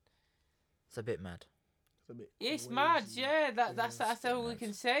 It's a bit mad. It's mad, yeah. That's all we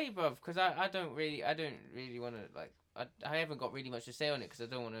can say, bruv. Because I don't really want to like. I haven't got really much to say on it because I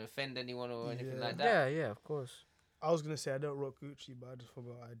don't want to offend anyone or anything like that. Yeah, of course. I was gonna say I don't rock Gucci, but I just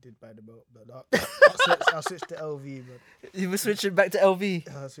forgot I did buy the belt. But I'll switch to LV, but You were switching back to LV.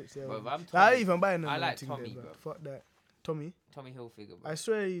 I'll switch to LV. Bruv, I'm Nah, I Tommy. ain't even buying them. I like thing Tommy, there, bro. Fuck that. Tommy. Tommy Hilfiger, bro. I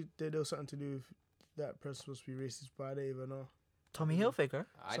swear there was something to do with that person supposed to be racist, but I don't even know. Tommy Hilfiger.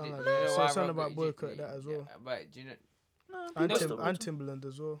 I Sound didn't like know that. why I Something rock about Gucci. boycott that as well. Yeah, but do you know? No, And Timberland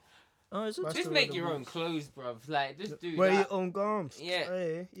as well. Oh, is it? That's Just the make way your the own clothes, bruv. Like, just do Wear that. your own garms. Yeah.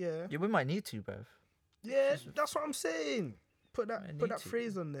 Hey, yeah. Yeah, we might need to, bruv. Yeah, that's what I'm saying. Put I that need to.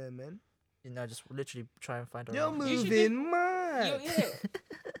 phrase on there, man. You know, just literally try and find our You're own. You should moving mad. Yeah.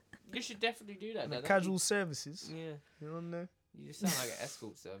 You should definitely do that. And though. the That'd casual services. be- Yeah. You're on there. You just sound like an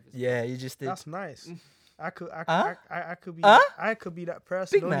escort service. Yeah, you just did. That's nice. I could be Huh? I could be that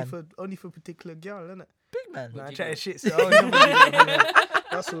person Big man. only for particular girl, innit? Big man. Nah, I you try do? to shit. So I'll never do that, man.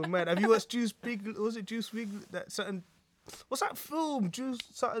 That's so mad. Have you watched Juice Big? Was it Juice Big? That certain. What's that film? Juice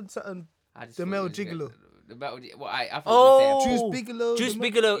something. I just The thought male you was gonna- gigolo. The male well, I thought Oh! you Juice were Bigelow. Juice the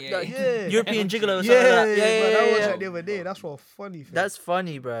Bigelow, Yeah, like, yeah. European Gigolo. Or Yeah, something like that. yeah, Yeah, man, I watched yeah. that the other day. That's what funny. Fam. That's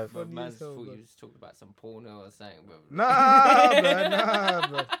funny, bruv. saying. funny Man as hell, thought bro. you was talking about some porno or something, bro. Nah, bro. Nah,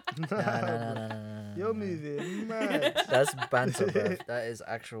 bro. Nah. You're moving mad. That's banter, bruv. That is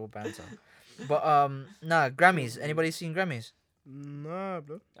actual banter. But Grammys. Anybody seen Grammys? Nah,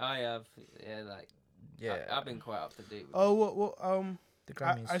 bro. I have, yeah, like, I've been quite up to date with Oh, what? The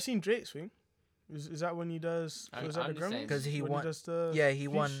Grammys. I seen Drake's thing. Is that when he does? I'm- Was that I'm the just saying- Grammys? 'Cause he When won- does the yeah, he speech?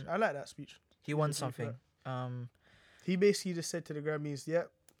 won. I like that speech. He won He's a good something. He basically just said to the Grammys,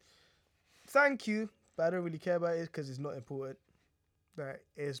 "Yep, thank you, but I don't really care about it because it's not important. Like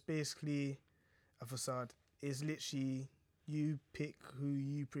it's basically a facade. It's literally you pick who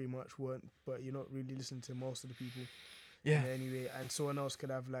you pretty much want, but you're not really listening to most of the people. Yeah. Anyway, and someone else could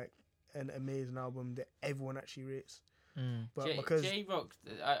have like an amazing album that everyone actually rates. Mm. But because J Rock,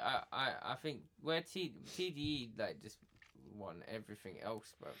 I think where TDE like just won everything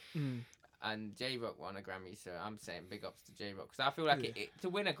else, bro. And J Rock won a Grammy, so I'm saying big ups to J Rock because I feel like Yeah. to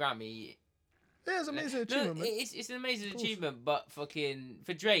win a Grammy, yeah, it's an amazing no, achievement, man. it's an amazing Of course. achievement. But fucking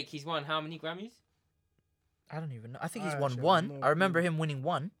for Drake, he's won how many Grammys? I don't even know. I think I he's won actually one. have no I remember clue. him winning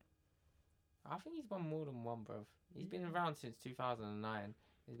one. I think he's won more than one, bro. He's been around since 2009.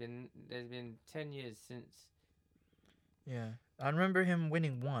 There's been 10 years since. Yeah, I remember him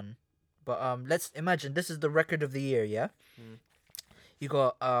winning one. But let's imagine this is the record of the year. Yeah. Mm. You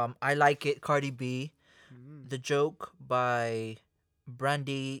got I Like It, Cardi B, Mm. The Joke by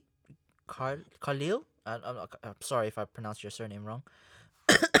Brandy Khalil. I'm sorry if I pronounced your surname wrong.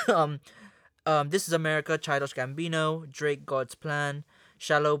 This Is America, Childish Gambino, Drake, God's Plan,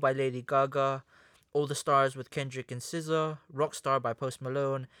 Shallow by Lady Gaga, All the Stars with Kendrick and SZA, Rockstar by Post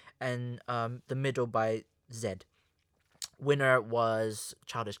Malone, and The Middle by Zed. Winner was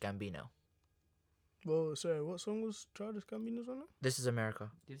Childish Gambino. Well, sorry, what song was Childish Gambino's on This Is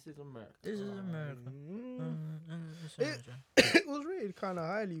America. This is America. This is America. It was rated kind of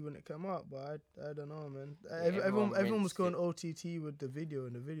highly when it came out, but I don't know, man. everyone Everyone was rinsed going it. OTT with the video,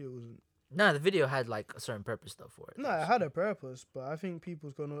 and the video wasn't No, the video had like a certain purpose though for it. No, it had a purpose, but I think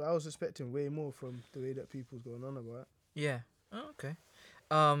people's going on. I was expecting way more from the way that people's going on about Yeah. Oh, okay.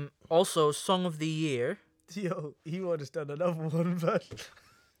 Also, song of the year. it. Yo, he would have done another one, but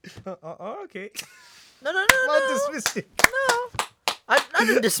okay. No. I'll dismiss it. No. I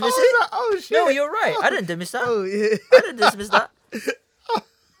didn't dismiss Oh, it. that- oh shit. No, you're right. I didn't dismiss that. Oh yeah. I didn't dismiss that.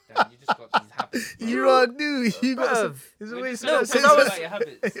 Damn, you just got these habits. You are new. You got some. Bruv. It's We're always just No, gonna 'cause I talk was- about your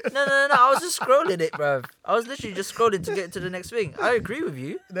habits. No. I was just scrolling it, bruv. I was literally just scrolling to get to the next thing. I agree with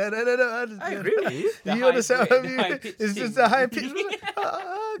you. No. I agree with you. The You understand high what I pitch- mean? high pitch It's just thing. a high pitch.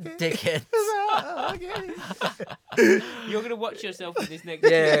 Okay. Dickhead. Okay. You're gonna watch yourself in this next.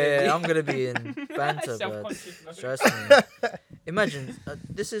 Yeah, I'm gonna be in banter, blood. Self-conscious, man. Trust me. Imagine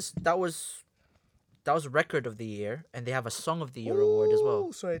that was record of the year, and they have a song of the year award as well.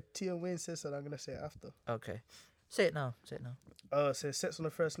 Ooh, sorry, Tia Wayne says that. I'm gonna say it after. Okay, say it now. So sex on the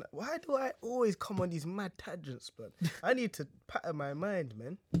first night. Why do I always come on these mad tangents, but I need to pattern my mind,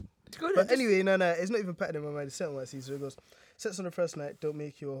 man. But anyway, no, it's not even patterning my mind. It's certain what I see. So it goes, sex on the first night, don't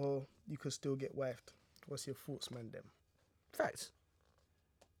make you a hoe. You could still get wifed. What's your thoughts, man? Them. Facts.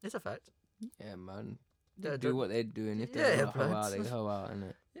 It's a fact. Yeah, man. Yeah, Do what they're doing. If Yeah, they're hoe blood. out, they hoe out,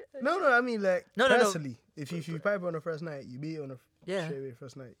 innit? No, I mean like No. personally. If you pipe on the first night, you meet on the Yeah. straight away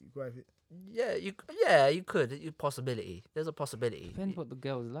first night, you wife it. You could. Possibility. There's a possibility. Depends what the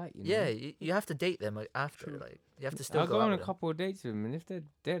girl's like, you know. Yeah, you have to date them like, after. True. Like you have to still I'll go go out on a with them. couple of dates with them, and if they're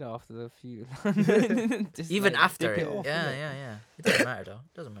dead after the few, just Even like, after dip it. off, Yeah, innit? yeah. It doesn't matter though.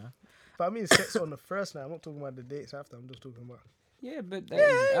 Doesn't matter. But I mean sex on the first night. I'm not talking about the dates after. I'm just talking about. Yeah, but Yeah,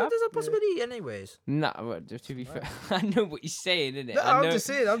 that there's a possibility anyways. Nah, but just to be fair, I know what you're saying, innit? No, I I'm know, just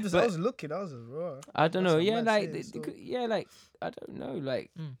saying. I but- was looking. I was just raw. I don't That's know. a Yeah, mad like, saying, so- yeah, like, I don't know.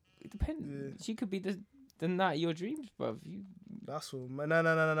 Like, Mm. it depends. Yeah. She could be the night of your dreams, bruv. You, That's all. Man.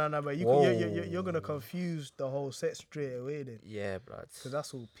 No. But you're gonna confuse the whole set straight away then, Yeah, blood. because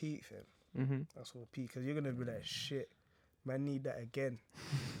that's all peak, fam. mm-hmm. That's all peak. Because you're gonna be like, shit, man, need that again.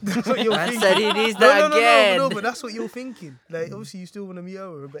 That's what you're Man thinking. said he needs No, that again. No, but that's what you're thinking. Like, obviously, you still want to meet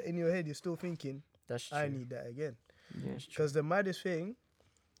over, but in your head, you're still thinking, That's true. I need that again. Yeah. Because the maddest thing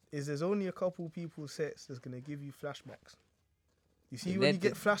is there's only a couple people's sets that's gonna give you flashbacks. You see, Yeah, when you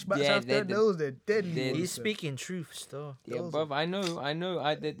they're get flashbacks yeah, after they're the- those, they're deadly. they're- ones, He's fam. speaking truth still. Yeah, Those bruv. I know.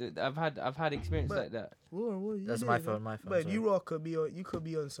 I did. I've had experience But- like that. Whoa, you That's did, my man. phone. But sorry. you could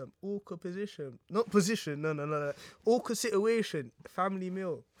be on some awkward position. Not position, no. Awkward situation, family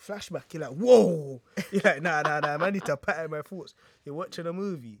meal, flashback. You're like, whoa. You're like, nah. I need to pattern my thoughts. You're watching a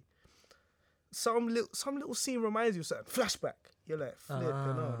movie. Some little scene reminds you of something. Flashback. You're like, flipping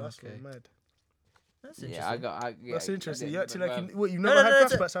out. That's okay. mad. That's Yeah, interesting. That's interesting. yeah, You're acting but, like bruv, what? You've No, never no,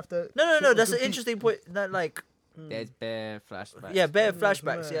 had no, flashbacks after. No. That's an good interesting point. That like, there's bare flashbacks. yeah, bare man,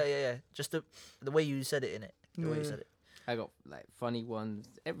 flashbacks. man. Yeah. Just the way you said it in it. The way you Yeah. said it. I got like funny ones.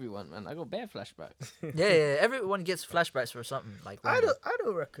 Everyone, man. I got bare flashbacks. Yeah. Everyone gets flashbacks for something. Like I random.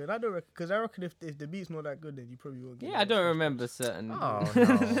 don't reckon. Because I reckon if the beat's not that good, then you probably won't get. Yeah, I don't remember certain. Oh no.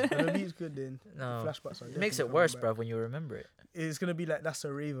 If the beat's good, then No. the flashbacks are. It makes definitely it worse, coming back. bruv, when you remember it. It's gonna be like that's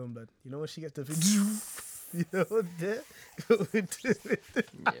a Raven blood. You know when she gets the you know what there?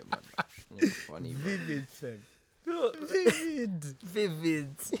 Yeah, man. Yeah, funny. Bro. Vivid thing.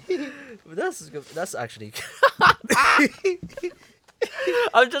 Vivid. Vivid. That's actually.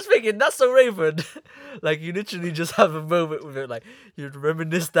 I'm just thinking that's so Raven. Like you literally just have a moment with it, like you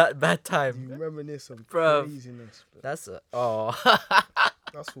reminisce that bad You time. reminisce of Bruv. craziness. But That's oh.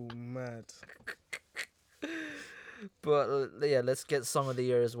 that's all mad. But yeah, let's get song of the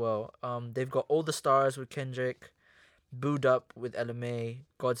year as well. They've got All the Stars with Kendrick, Booed Up with LMA,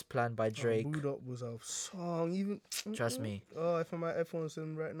 God's Plan by Drake. Boot Up was a song. Even Trust me. Oh, if my headphones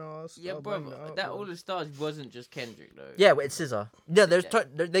in right now, Yeah, I'll bro. bang out, That bro. All the Stars wasn't just Kendrick though. Yeah, but it's SZA. Yeah, there's Yeah.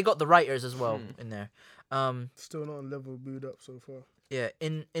 they got the writers as well Hmm. in there. Still not on level of Boot Up so far. Yeah,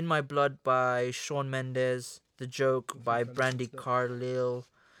 In My Blood by Shawn Mendes, The Joke think by I listened Brandy to that. Carlile,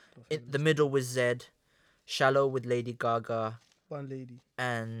 Don't In think The Middle with Zed, Shallow with Lady Gaga, one lady.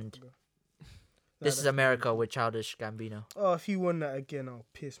 and Nah, This Is that's America with Childish Gambino. Oh, if he won that again, I'll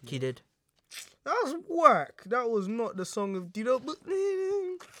piss me. He did. That was whack. That was not the song of. Do you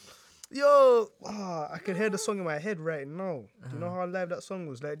know? Yo, I can hear the song in my head right now. Do you know how live that song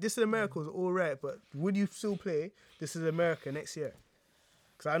was? Like, This is America was all right, but would you still play This is America next year?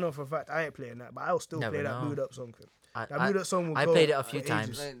 Because I know for a fact I ain't playing that, but I'll still Never play that know. Boot Up song. Fam. I, That I, Boot Up song will I go played it a for few ages.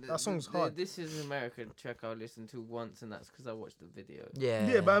 times. Like, That song's hard. This is America track I listened to once, and that's because I watched the video. yeah.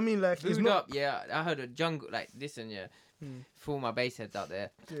 Yeah, but I mean, like, it's Booed not. Up, yeah. I heard a jungle like listen, yeah. For all my bass heads out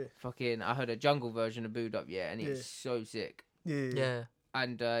there, Yeah, fucking, I heard a jungle version of Booed Up, yeah, and it Yeah. was so sick. yeah. Yeah.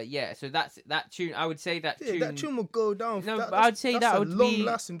 And yeah, so that's that tune. I would say that Yeah, tune. that tune will go down. No, that, but I'd say that a would be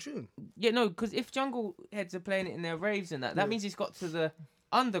long-lasting tune. Yeah, no, because if Jungle Heads are playing it in their raves and that Yeah. means it's got to the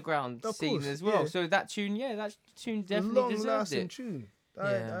underground Of scene course, as well. yeah. So that tune definitely deserved Long-lasting it. tune.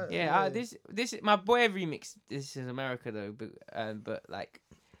 Yeah, this my boy remixed This Is America though, but like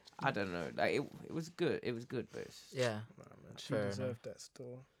I don't know, like it was good. It was good, but it's, Yeah. Nah, man, she Fair deserved that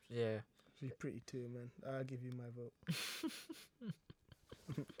still. Yeah. She's pretty too, man. I'll give you my vote.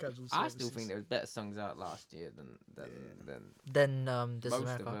 Casual I still services. think there was better songs out last year than Then This most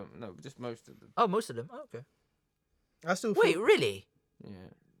America. of them. No, just most of them. Oh, most of them. Oh, okay. I still Wait, feel, really? Yeah.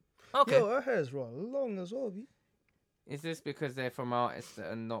 Okay. Yo, her hair's raw, long as well, B. Is this because they're from artists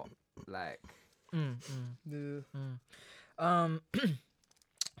that are not like? Yeah.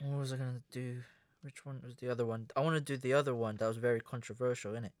 What was I gonna do? Which one was the other one? I want to do the other one that was very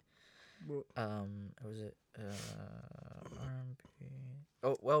controversial, innit? Bro, Was it R&B?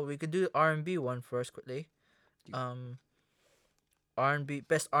 Oh well, we could do the R&B one first quickly. R&B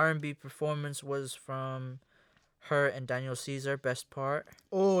best R&B performance was from her and Daniel Caesar. Best part.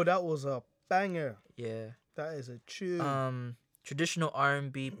 oh, that was a banger. Yeah. That is a tune. Traditional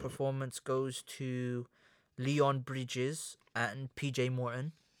R&B performance goes to Leon Bridges and PJ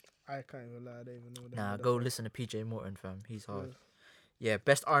Morton. I can't even lie. I don't even know that. Nah, that go one. listen to PJ Morton, fam. He's hard. Yeah. Yeah,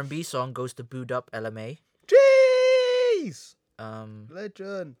 best R&B song goes to Boo'd Up LMA. Jeez!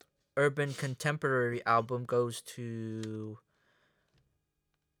 Legend. Urban Contemporary album goes to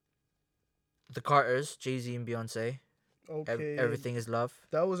The Carters, Jay-Z and Beyonce. Okay. Everything is Love.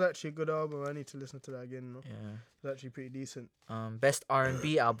 That was actually a good album. I need to listen to that again. No? Yeah. It's actually pretty decent. Best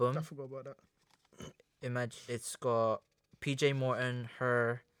R&B I album. forgot about that. Imagine it's got PJ Morton,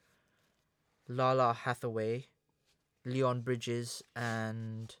 her, Lala Hathaway, Leon Bridges,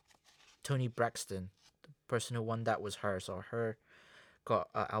 and Tony Braxton. The person who won that was her. So her got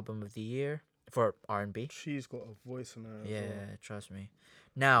album of the year for R&B. She's got a voice in her. as Yeah, well. trust me.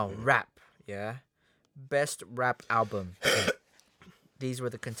 Now rap. Yeah, best rap album. These were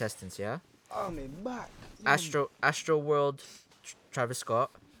the contestants. Yeah. I'm back. Astro World, Travis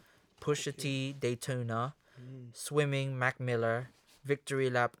Scott. Pusha T, Daytona. Swimming, Mac Miller.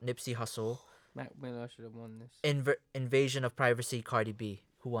 Victory Lap, Nipsey Hussle. Mac Miller should have won this. Invasion of Privacy, Cardi B.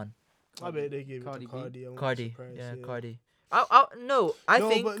 Who won? I bet they gave Cardi it B? to Cardi. I won't be Cardi. surprised, Yeah, Cardi. I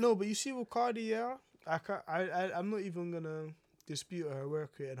think. But you see with Cardi, yeah, I'm not even gonna dispute her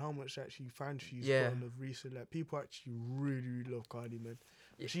work rate and how much actually fans she's gotten of recent. Like people actually really, really love Cardi, man.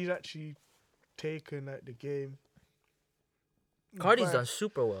 Yeah. She's actually taken like the game. Cardi's But done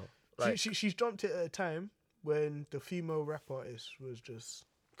super well. Like, she's jumped it at a time when the female rap artist was just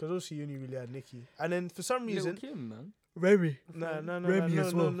because obviously you only really had Nicki, and then for some reason Lil' Kim, man. Remy. no, Remy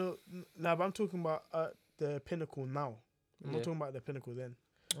as well. no, but I'm talking about the pinnacle now. I'm not Yeah. talking about the pinnacle then.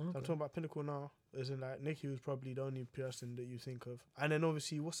 I'm Okay. talking about pinnacle now. As in like Nicki was probably the only person that you think of, and then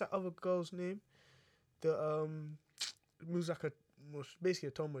obviously what's that other girl's name? The moves like basically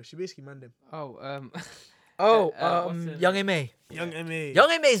a tomboy. She basically manned him. What's her Young name? M.A. Young M.A.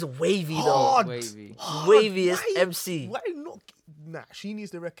 Young M.A. is wavy though. Hard. Wavy. Waviest Why- MC. Why not? Nah, she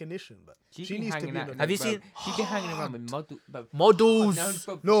needs the recognition, but she be needs to hanging be. out On with the Have you bro. seen- She be hanging around with models. Models.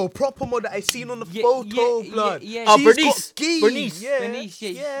 No, proper model I seen on the photo, blood. Yeah, Oh, She's Bernice. got game. Bernice. Yeah. Bernice,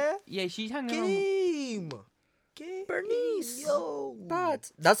 Yeah. yeah, she's hanging around. Game. Bernice. Yo.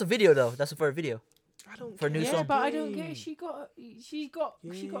 But that's a video though. That's for a video. I don't For a new Yeah, song. but I don't get. She got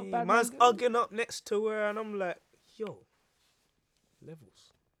bad. Man's man. hugging up next to her, and I'm like, yo,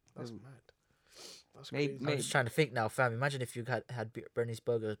 levels. That's mad. That's Maybe- crazy. I'm just trying to think now, fam. Imagine if you had Bernice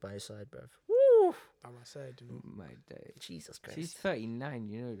Burgers by your side, bruv. On my side, you know. My day. Jesus Christ. She's 39.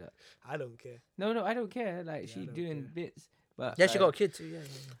 You know that. I don't care. No, I don't care. Like Yeah, I she's don't doing care. bits, but Yeah, she got a kid too. Yeah.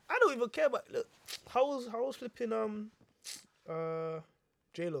 I don't even care. But look, how was flipping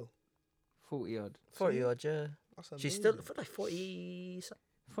J-Lo? 40 odd, 40 odd, yeah. That's She's amazing. still for like 40,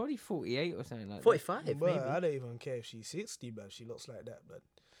 40, 48 or something like 45 But maybe. I don't even care if she's 60, but she looks like that. But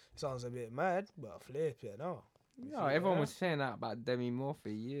sounds a bit mad. But flip it now. that. No, everyone was saying that about Demi Moore for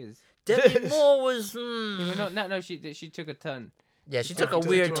years. Demi Moore was. Yeah, but no, she took a turn. Yeah, she She took a took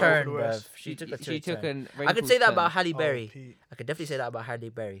weird it turn, over the bruv. west. She took a She took turn. an. I could say that about turn. Halle Berry. Pete. I could definitely say that about Halle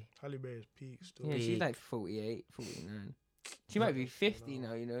Berry. Halle Berry's peak still. Yeah, she's Big. like 48, 49. She might be 50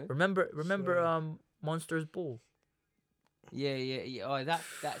 now, you know. Remember, So- Monsters Ball. Yeah. Oh, that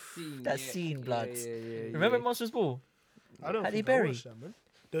scene. That yeah. scene, bloods. Yeah. Remember Monsters Ball? I don't Halle think Berry. I watched that, man.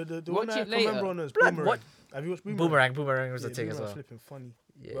 The Watch one I it can remember later. on is Blood, Boomerang. what? Have you watched Boomerang? Boomerang was Yeah, the thing as Boomerang's well. flipping funny.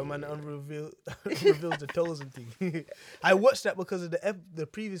 Yeah, When man yeah. reveals the toes and thing. I watched that because of the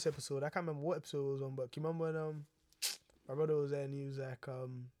previous episode. I can't remember what episode it was on, but can you remember when My brother was there and he was like, well,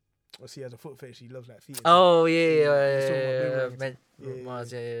 he has a foot fetish. He loves like feet. Oh He's talking about yeah. boomerangs. Man,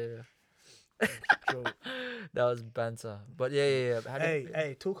 Mars, yeah. Joke. That was banter. But yeah.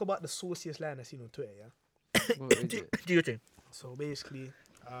 Hey, talk about the sauciest line I seen on Twitter, yeah? What is it? Do your thing. So basically,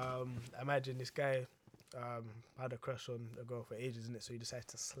 imagine this guy had a crush on a girl for ages, isn't it? So he decides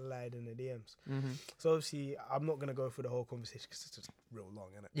to slide in the DMs. Mm-hmm. So obviously, I'm not gonna go through the whole conversation because it's just real long,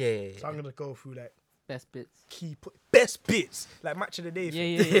 isn't it? Yeah. So I'm gonna go through like Best bits. best bits, like match of the day.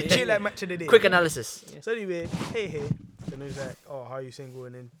 Yeah. Chill like match of the day. Quick analysis. Yeah. So anyway, hey. And he's like, oh, how are you single?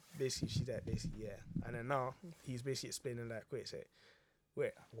 And then basically she's like, yeah. And then now he's basically explaining like,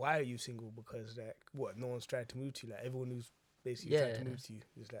 wait, why are you single? Because like, what? No one's tried to move to you. Like everyone who's basically tried to move to you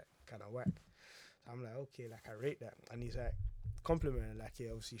is like kind of whack. So I'm like, okay, like I rate that. And he's like complimenting, like, yeah,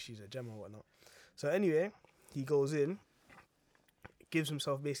 obviously she's a gem or whatnot. So anyway, he goes in, gives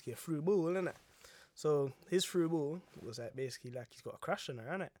himself basically a through ball, innit? So his through ball was like basically like he's got a crush on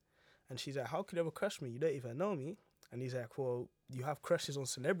her, innit? And she's like, how could you ever crush me? You don't even know me. And he's like, well, you have crushes on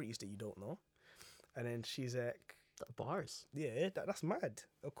celebrities that you don't know. And then she's like, Bars. yeah, that's mad.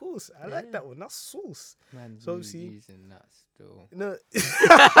 Of course, I like that one. That's sauce. Man, So you obviously- using that still. No,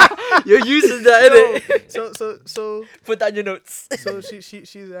 You're using that, innit? so Put that in your notes. so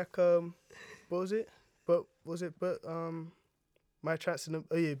she's like, what was it? But my chances of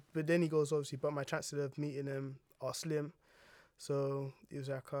but then he goes obviously, but my chances of meeting him are slim. So he was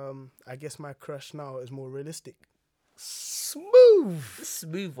like, I guess my crush now is more realistic. Smooth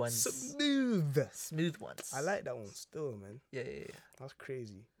ones. Smooth ones. I like that one still, man. Yeah. That's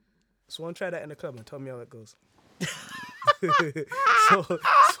crazy. So I'll try that in the club and tell me how it goes.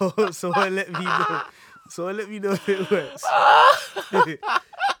 so let me know. So let me know if it works. I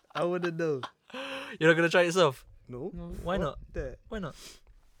wanna know. You're not gonna try it yourself? No. Why What not? the- Why not?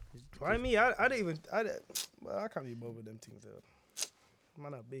 Why me? I don't even. Well, I can't be bothered with them things though.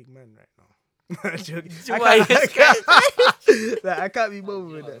 Man, a big man right now. Joking. Why? I can't be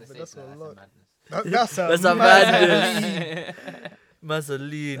bothered with that. But that's a lot. That's That's a madness.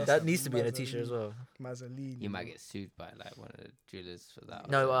 Mazzoline. That's That a needs to be in a t-shirt as well. Mazzoline. You might get sued by like one of the drillers for that.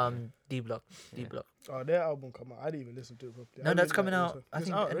 or No, something. D-Block. Yeah. D-Block. Oh, their album come out. I didn't even listen to it properly. No, I that's didn't coming like out, it. I It's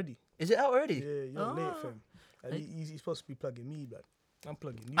think, out and- already. Is it out already? Yeah, you're late, Ah. fam. And he's supposed to be plugging me, but I'm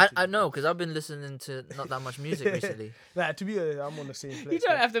plugging you. I today. know, because I've been listening to not that much music recently. Like, to be honest, I'm on the same You place.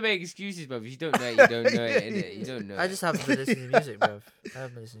 don't man. have to make excuses, bro. If you don't know it, you don't know it. Innit? You don't know. I just haven't been listening to music, bruv. I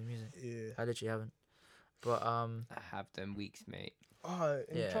haven't been listening to music. Yeah. I literally haven't. But I have them weeks, mate. Oh,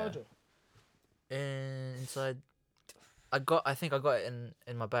 in Yeah. the charger. inside, I think I got it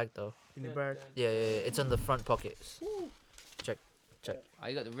in my bag though. In the bag. Yeah, it's on the front pockets. Oh,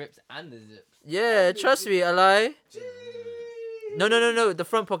 you got the rips and the zips. Yeah, trust me, I lie. No, the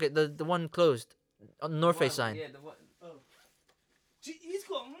front pocket, the one closed, on the North Face sign. Yeah, the one. He's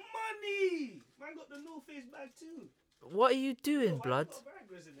got money. Man got the North Face bag too. What are you doing, blood?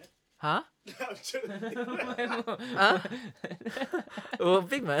 Huh? I'm joking. Huh? Well,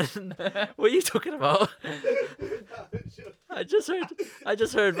 big man, what are you talking about? I just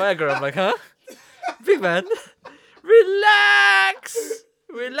heard Viagra. I'm like, huh? Big man, relax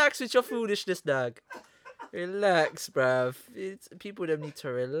with your foolishness, dog. Relax, bruv. People them need to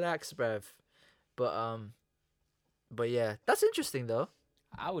relax, bruv. But yeah, that's interesting though.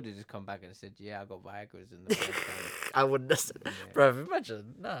 I would have just come back and said, "Yeah, I got Viagra's in the bag." I wouldn't have said, bruv.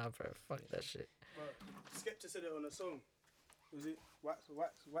 Imagine, bruv. Fuck that shit. Skepta said it on a song. Was it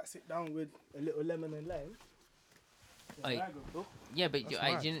wax it down with a little lemon and lime? Oi. Yeah, but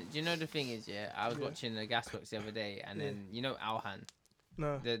That's do mad. you know the thing is, yeah, I was Yeah. watching the Gasworks the other day, and Yeah. then you know Alhan,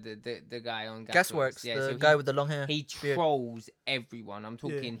 No. the guy on Gasworks, yeah, the so guy with the long hair. he beard. trolls everyone. I'm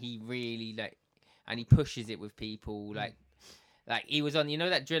talking, he really and he pushes it with people like he was on, you know,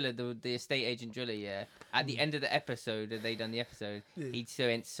 that driller, the estate agent driller, yeah. At the end of the episode, they done the episode. Yeah. He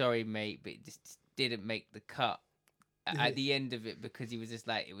went, "Sorry, mate, but it just didn't make the cut." Yeah. At the end of it, because he was just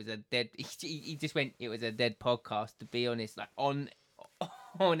like, it was a dead. He just went, it was a dead podcast. To be honest, like on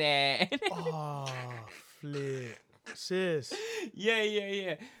air. Oh, flip. Sis.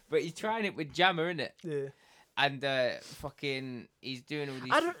 yeah. But he's trying it with Jammer, innit? Yeah. And fucking, he's doing all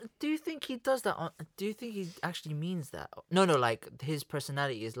these. Do you think he does that? Do you think he actually means that? No, like his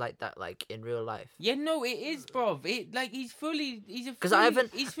personality is like that, like in real life. Yeah, no, it is, bruv. He's fully. He's a. 'Cause I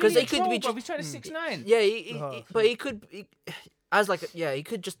haven't- He's 'cause fully they a could troll, be bruv. He's trying to 6ix9ine. Yeah, but he could. He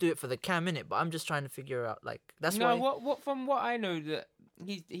could just do it for the cam in it. But I'm just trying to figure out, like, that's No, why. what from what I know, that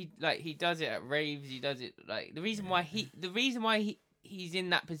he does it at raves. He does it like the reason why he's in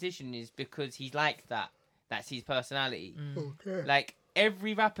that position is because he's like that. That's his personality. Okay. Like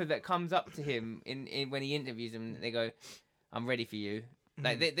every rapper that comes up to him in when he interviews them, they go, "I'm ready for you."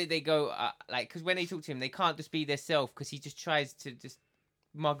 Like they go like, because when they talk to him, they can't just be their self, because he just tries to just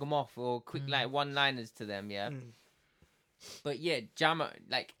mug them off or quick like one-liners to them. Yeah. But yeah, Jammer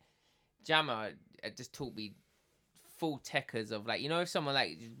just taught me full techers of, like, you know, if someone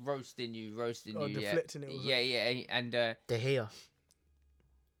like roasting you, deflecting yeah, and De Gea.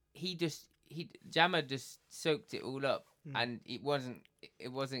 Jammer just soaked it all up, and it wasn't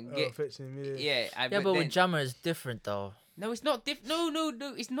affecting him, But with Jammer it's different though. No, it's not No,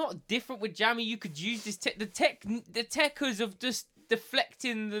 it's not different with Jammer. You could use this the techers of just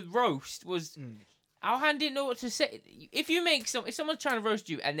deflecting the roast was. Our hand didn't know what to say. If someone's trying to roast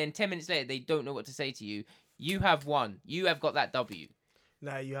you and then 10 minutes later they don't know what to say to you, you have won. You have got that W.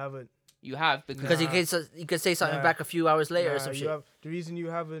 Nah, you haven't. You have, because you can say something back a few hours later or some shit. The reason you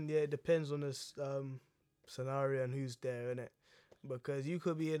haven't, it depends on the scenario and who's there, innit? Because you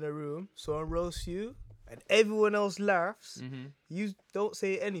could be in a room, someone roasts you, and everyone else laughs. You don't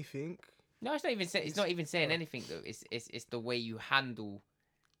say anything. No, it's not even saying anything though. It's the way you handle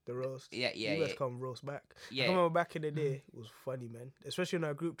the roast. Yeah. You guys come roast back. Yeah. I remember back in the day, it was funny, man. Especially in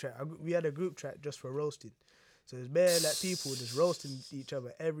our group chat. We had a group chat just for roasting. So it's bare like people just roasting each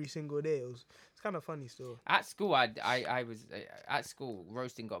other every single day. It's kind of funny still. At school, I was at school.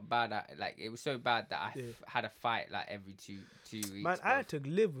 Roasting got bad. It was so bad that I had a fight like every two weeks. Man, I had to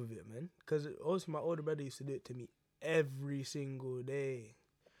live with it, man. Because also my older brother used to do it to me every single day.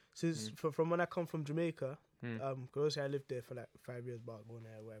 Since from when I come from Jamaica, because I lived there for like 5 years back, going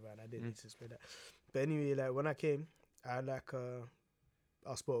there, whatever, and I didn't anticipate that. But anyway, like when I came, I had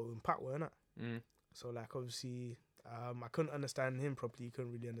I spoke in Patwa, innit? So like obviously, I couldn't understand him properly. He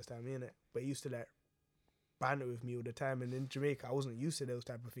couldn't really understand me, innit? But he used to like banter with me all the time. And in Jamaica, I wasn't used to those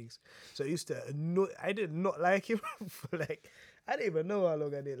type of things. So it used to annoy. I did not like him for like, I didn't even know how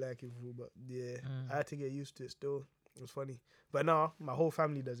long I didn't like him for. But yeah, I had to get used to it still. It was funny. But now my whole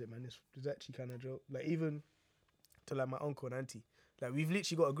family does it, man. It's actually kind of a joke. Like even to like my uncle and auntie. Like we've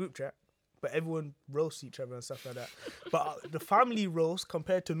literally got a group chat. But everyone roasts each other and stuff like that. But the family roast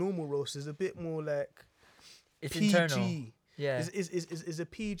compared to normal roast is a bit more like it's PG. Internal. Yeah. Is a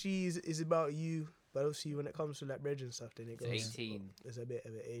PG is about you. But obviously when it comes to like bread and stuff, then it goes 18. It's a bit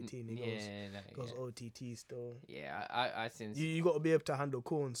of it 18. It goes OTT still. Yeah, I sense you got to be able to handle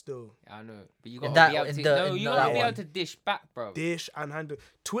corn still. I know, but you got to be able to dish back, bro. Dish and handle.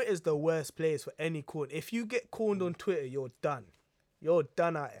 Twitter's the worst place for any corn. If you get corned on Twitter, you're done. You're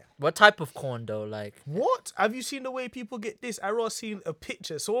done at it. What type of corn though? Like what? Have you seen the way people get this? I was seen a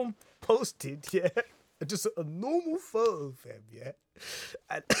picture someone posted, just a normal photo of him,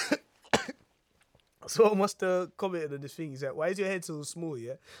 and someone must have commented on this thing. He's like, "Why is your head so small?"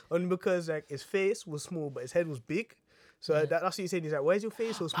 Only because like his face was small, but his head was big. So that's what he's saying. He's like, "Why is your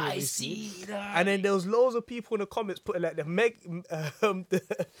face so small?" I see that. And then there was loads of people in the comments putting like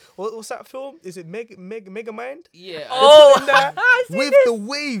what's that film? Is it Megamind? Yeah. With the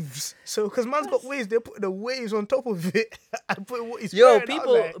waves. So because man's got waves, they're putting the waves on top of it and putting what he's wearing.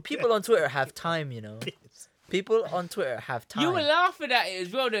 People on Twitter have time, you know. People on Twitter have time. You were laughing at it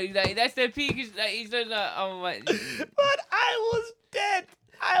as well, though. Like that's the peak. Like he's like, oh my. But I was dead.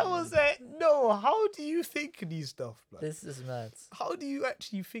 I was like, no, how do you think of these stuff, man? This is mad. How do you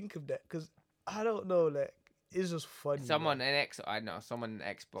actually think of that? Because I don't know, like, it's just funny. Someone on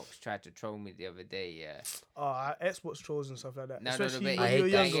Xbox tried to troll me the other day, Xbox trolls and stuff like that. No, especially but when you're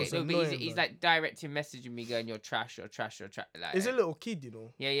younger. but he's like directing messaging me going, you're trash. Like, he's a little kid, you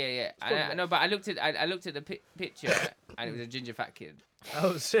know. Yeah. I know, but I looked at the picture and it was a ginger fat kid.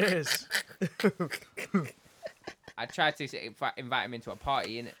 Oh, serious? I tried to invite him into a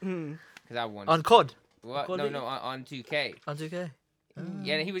party, innit? Because I wanted on COD. What? COD no, on 2K. On 2K.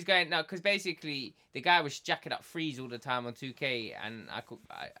 Yeah, he was going because basically the guy was jacking up freeze all the time on 2K, and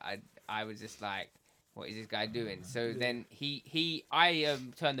I was just like, what is this guy doing? So then I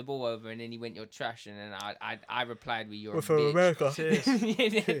turned the ball over, and then he went, you're trash, and then I replied with you're from America.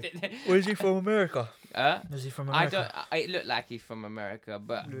 Where's he from America? Is he from America? It looked like he's from America,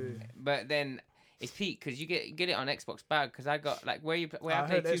 but then. It's peak because you get it on Xbox bad because I got like where I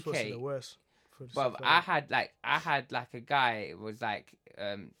played 2K. Xbox is the worst. Well, I had like a guy. It was like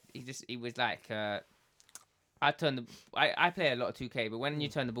he was like I play a lot of 2K, but when you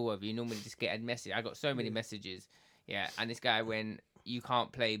turn the ball over, you normally just get a message. I got so many messages, and this guy went, you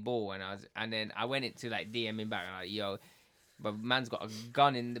can't play ball, and then I went into like DM him back and like, yo, but man's got a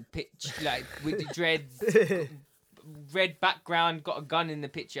gun in the pitch like with the dreads, red background, got a gun in the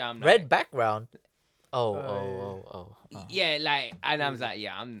picture. I'm like, red background. Oh. Yeah, like, and I was like,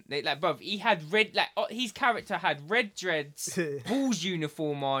 yeah, I'm like, bro, he had red, like, his character had red dreads, Bulls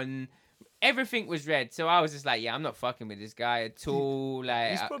uniform on, everything was red. So I was just like, yeah, I'm not fucking with this guy at all.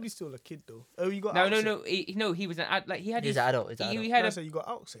 Like, He's probably still a kid though. Oh, you got no, Aux no, no, he was like, he had He's his, an adult. He's an adult. he had a, So you got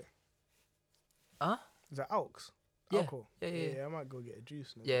Aux here. Huh? Is that Aux? Yeah. Alcohol. Yeah. I might go get a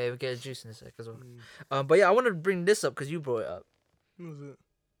juice now. Yeah, we get a juice in a sec as well. But yeah, I want to bring this up because you brought it up. What was it?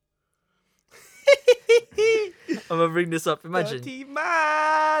 I'm gonna bring this up. Imagine. Dirty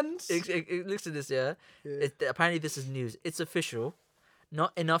mans. Listen to this, yeah. Yeah. Apparently, this is news. It's official.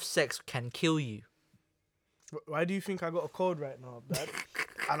 Not enough sex can kill you. Why do you think I got a cold right now, Dad?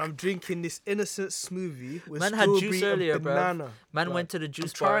 And I'm drinking this innocent smoothie with Man had strawberry juice earlier, and bro. banana. Man Like, went to the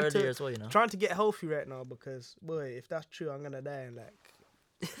juice I'm bar trying earlier to- as well, you know. Trying to get healthy right now because, boy, if that's true, I'm gonna die in like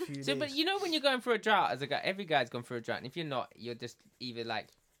a few so, days. but you know, when you're going through a drought as a guy, every guy's gone through a drought. And if you're not, you're just either like,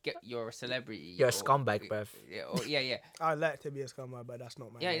 you're a celebrity. You're a or- scumbag, bruv. Yeah. I'd like to be a scumbag, but that's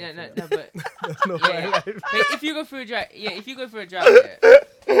not my Yeah, life, no, innit? no, but That's not yeah, my yeah. life. But if you go through a drought, yeah.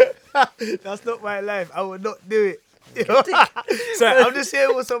 That's not my life. I would not do it. Sorry, I'm just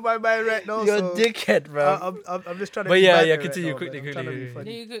saying what's on my mind right now. You're so a dickhead, bro. I'm just trying to. But be yeah, banter yeah, right continue, now, quickly, man. I'm trying to be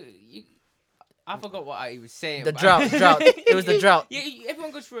quickly. funny. I forgot what I was saying. The but- drought. It was the drought. Yeah,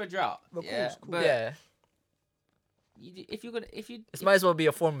 everyone goes through a drought. Of Yeah, course, cool. but Yeah. if you're gonna, This might as well be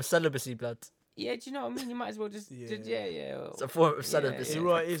a form of celibacy, blood. yeah, do you know what I mean? You might as well just, Yeah. It's a form of Yeah, celibacy. It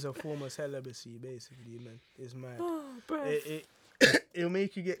really is a form of celibacy, basically, man. It's mad. Oh, bro. It'll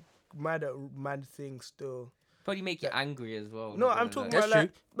make you get mad at mad things still. Probably make you angry as well. No, not I'm gonna talking lie. That's about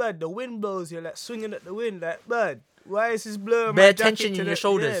like, bird, the wind blows, you're like swinging at the wind, like, bird, why is this blowing Bare my jacket tension to in the- your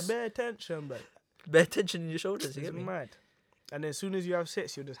shoulders. Yeah, bare tension, but Bare tension in your shoulders, you it's get me? mad. And then as soon as you have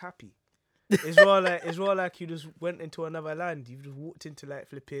sex, you're just happy. It's more like you just went into another land. You just walked into like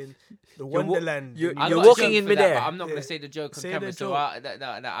flipping the Wonderland. you're- and I you you're got a just- walking joke in for that, midair. but I'm not Yeah. gonna say the joke on Say camera. the So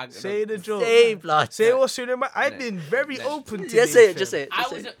joke. Say the joke. Say, blood. Say what's in your mind. I've been very open to Yeah, this. say it, fam. just say it. I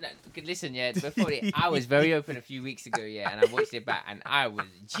Just was say it. no, listen, yeah. Before I was very open a few weeks ago, yeah, and I watched it back, and I was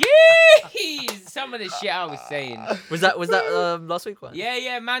jeez, some of the shit I was saying. Was that last week one?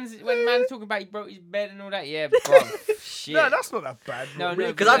 Yeah, man's talking about he broke his bed and all that. Yeah, bro, shit. No, that's not that bad. No, bro.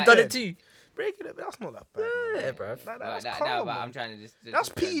 no, Because Like, I've done it too. Breaking it, that's not that bad. Yeah, man. bro. That's no, calm, but man. I'm trying to just That's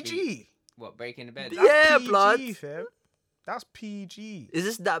just be- PG. What, breaking the bed? Yeah. That's PG, blood. fam. That's PG.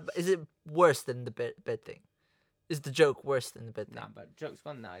 Is it worse than the bed thing? Is the joke worse than the bed thing? Nah, but joke's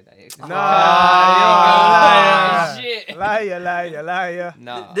gone now. Nah, shit. Liar.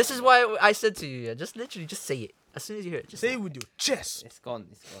 No. This is why I said to you, yeah, just literally just say it. As soon as you hear it, just Say say it it. with your chest. It's gone.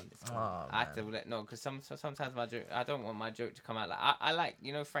 Oh, I have to let no, because sometimes my joke, I don't want my joke to come out like I like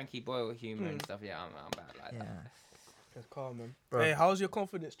Frankie Boyle humor and stuff. Yeah, I'm bad like Yeah. that. That's calm, man. Bro. Hey, how's your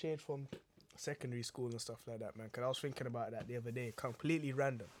confidence changed from secondary school and stuff like that, man? Because I was thinking about that the other day. Completely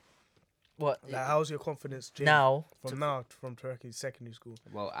random. What? Like, how's your confidence changed Now? from Turkey secondary school?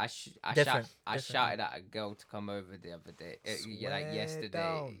 Well, I Different. shouted at a girl to come over the other day. Like Swear yesterday.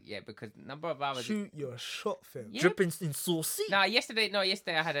 down. Yeah, because number of hours. Shoot your shot, fam. Yeah. Dripping in saucy. Yesterday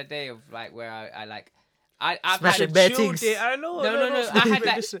I had a day of like where I've Smashing had bad Chilled things. day. I know. No. I had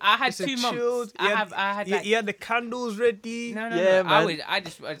like, I had it's a 2 months. chilled- I had like You had the candles ready. no. Yeah, I man.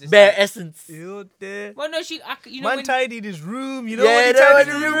 just Bare like, essence. You there. well, no, Man when, tidied his room. You know Yeah, when he no,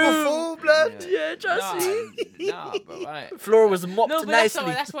 tidied in the the room room. before, blood? Yeah, trust me. Nah, but right. Floor was mopped No, but nicely.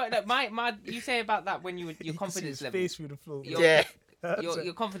 that's what like, my you say about that when you were your You see confidence his level. face through the floor. Your- Yeah.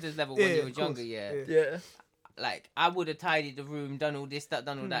 Your confidence level Yeah, when you were of course, younger, yeah. Yeah. Like I would have tidied the room, done all this, done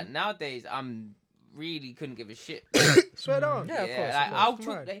all Hmm. that. Nowadays, I'm really couldn't give a shit. Swear down. Yeah, of course, like, of I'll It's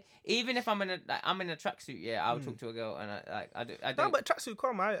talk. mad. Like, even if I'm in a tracksuit, yeah, I'll talk to a girl and I do. No, but tracksuit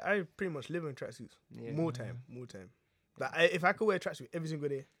calm. I pretty much live in tracksuits. Yeah. More time. Like if I could wear a tracksuit every single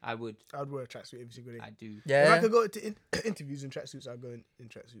day, I would. I'd wear a tracksuit every single day. I do. If I Yeah. could go to interviews in tracksuits, I'd go in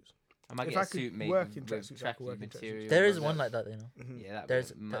tracksuits. I might If get I a could suit made work with in tracksuits, I could work in tracksuits. material. There is and one all like that, you know. that. Yeah, that There's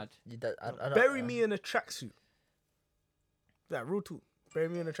was mad. I don't Bury me in a tracksuit. That rule too. Bury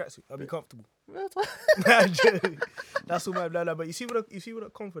me in a tracksuit. I'll be comfortable. That's all my blah. But you see what a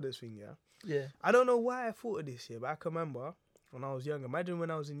confidence thing, yeah. Yeah. I don't know why I thought of this, yeah, but I can remember when I was younger. Imagine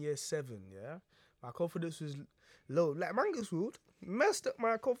when I was in year 7, yeah. My confidence was low. Like Mangotswood messed up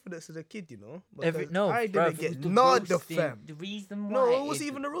my confidence as a kid, you know. because No, I bruv, didn't get The nada, roasting- fam. The reason why. No, it wasn't is-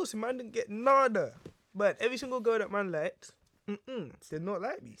 even the roasting. Man didn't get nada. But every single girl that man liked, did not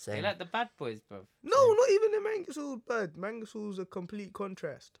like me. They Same. like the bad boys, bro. No, not even the Mangotswood, but Mangotswood's a complete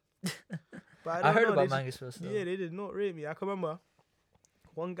contrast. But I don't heard know, about they Mangotswood still. Yeah, they did not rate me. I can remember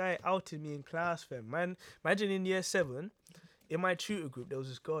one guy outed me in class, fam. Man, imagine in year 7, in my tutor group, there was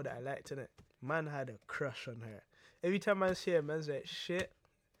this girl that I liked, innit? man had a crush on her. Every time I see her, man's like, shit.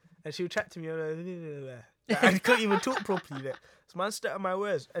 And she would chat to me, like, I couldn't even talk properly. Like. So man stuck my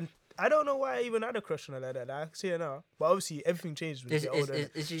words. And I don't know why I even had a crush on her like that. I can see her now. But obviously, everything changes when you get older.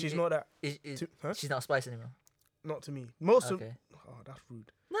 She's not that... huh? She's not Spice anymore? Not to me. Most okay. of... Oh, that's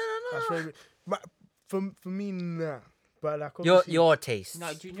rude. No. That's very rude. But for me, nah. But like your taste.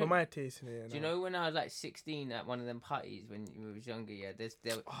 No, do you know, for my taste, yeah. Do you know when I was like 16 at one of them parties when you was younger? Yeah, this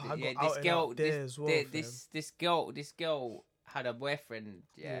girl had a boyfriend.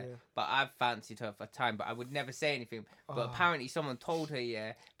 Yeah, but I fancied her for time, but I would never say anything. But apparently someone told her.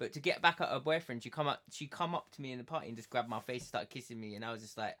 Yeah, but to get back at her boyfriend, she come up to me in the party and just grabbed my face, and started kissing me, and I was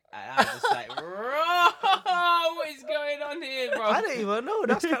just like, what is going on here, bro? I don't even know.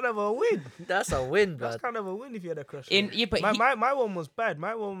 That's kind of a win. That's a win, bro. That's kind of a win if you had a crush. But my one was bad.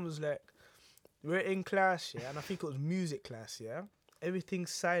 My one was like, we're in class, yeah, and I think it was music class, yeah.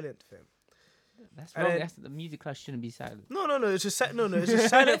 Everything's silent, fam. That's wrong. The music class shouldn't be silent. No. It's just it's just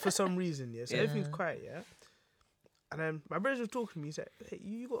silent for some reason, yeah. So everything's quiet, yeah. And then my brother was talking to me. He's like, "Hey,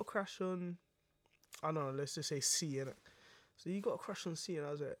 you got a crush on? I don't know. Let's just say C, innit? So you got a crush on C?" And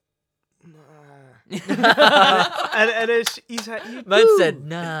I was like, "Nah." and then he's like, "You Man do?" said,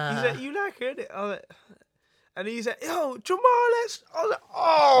 "Nah." He's like, "You like her?" Innit? I was like, and he's like, "Yo, Jamal, let's." I was like,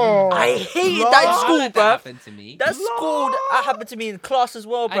 "Oh, I hated that in school, that bro. happened to me. That school that happened to me in class as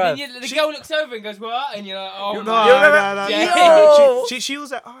well, bro. And then the girl looks over and goes, "What?" And you're like, "Oh no." Yo. She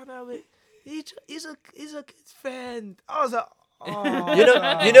was like, "Oh no, wait, he's a good friend." I was like, "Oh."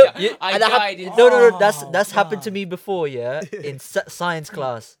 I died. No. That's happened to me before, yeah, in science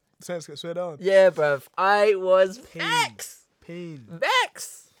class. Science class, swear down. Yeah, bruv. I was Pain.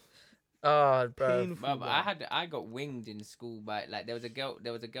 Vex. Oh, bro. I got winged in school by like there was a girl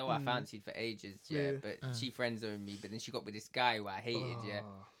I fancied for ages, but she friend zoned me, but then she got with this guy who I hated,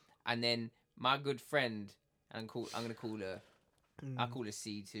 and then my good friend, I'm gonna call her. I call her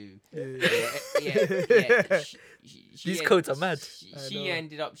C too. Yeah. These codes are mad. She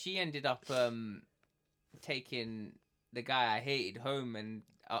ended up taking the guy I hated home and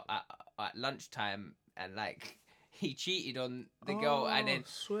at lunchtime, and like he cheated on the girl, and then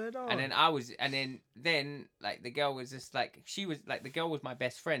then like the girl was just like the girl was my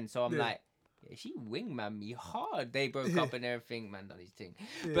best friend, so I'm like, yeah, she wingman me hard. They broke up and everything, man, done his thing.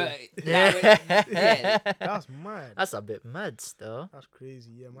 But that's mad. That's a bit mad still. That's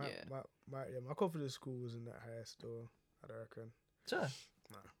crazy. Yeah, my confidence school wasn't that high still, I reckon. Sure.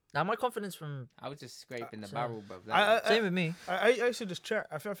 Now my confidence from I was just scraping the barrel, bro. Same with me. I used to just chat.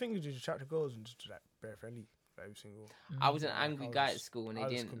 I think you just chat to girls and just like bare friendly. Every single. I was an angry guy at school, and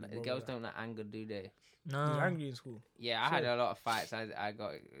the girls don't like anger, do they? No. You was angry in school. Yeah, I had a lot of fights. I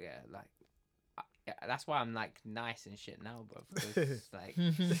got that's why I'm like nice and shit now, bro. Like,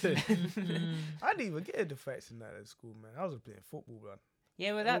 I didn't even get into fights in that at school, man. I was playing football, bro.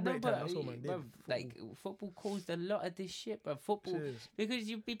 Yeah, but football caused a lot of this shit, bro. Football because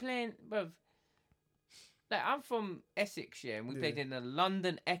you'd be playing, bro. Like I'm from Essex, yeah, and we played in the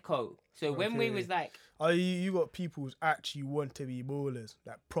London Echo. So when we was like, you got people who actually want to be ballers,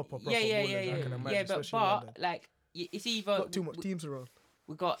 like proper ballers. I can imagine, but like it's either got too much teams around.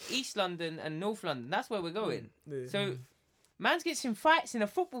 We got East London and North London. That's where we're going. So, man's gets in fights in a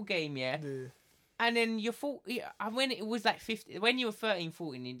football game, yeah. And then you're when it was like 50, when you were 13,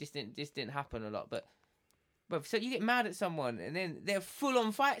 14, this didn't happen a lot, but so you get mad at someone, and then there are full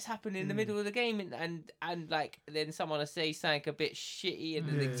on fights happen in the middle of the game, and like then someone will say something a bit shitty, and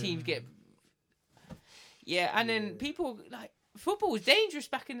then the teams get and then people like football was dangerous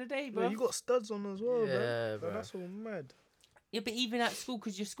back in the day, bro. Yeah, you got studs on as well, bro. That's all mad. Yeah, but even at school,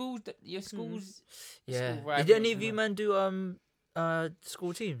 because your school's yeah. School Did any of you man do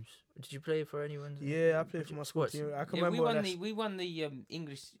school teams? Did you play for anyone? Yeah, I played for my school team. I can remember we won the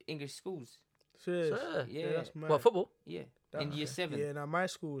English schools. Serious? Yeah, that's mad. What, football? Yeah, in year 7. Yeah, now my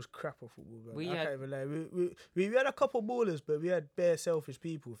school was crap at football, man. I can't even lie. We had a couple ballers, but we had bare selfish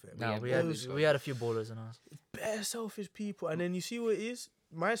people, fam. No, we had a few ballers in ours. Bare selfish people, and then you see what it is.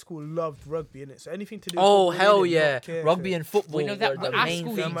 My school loved rugby, innit? So anything to do. Oh with hell yeah, rugby and football. We know that, were but the our main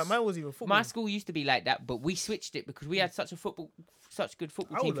school, things. mine was even football. My school used to be like that, but we switched it because we had such good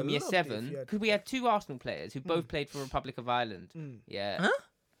football team from year 7. Because we had 2 Arsenal players who both played for Republic of Ireland. Yeah. Huh?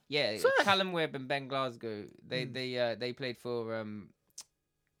 Yeah, Callum Webb and Ben Glasgow. They played for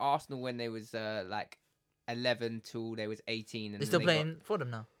Arsenal when they was like 11 till they was 18. And they're still playing for them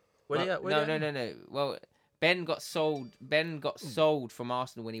now. No. Well, Ben got sold from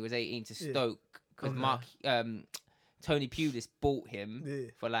Arsenal when he was 18 to Stoke because Tony Pulis bought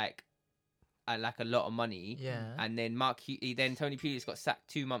him for like like a lot of money. Yeah. And then then Tony Pulis got sacked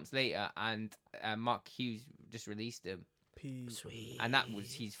 2 months later, and Mark Hughes just released him. Sweet. And that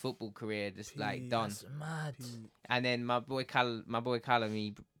was his football career just like done. That's mad. And then my boy Callum,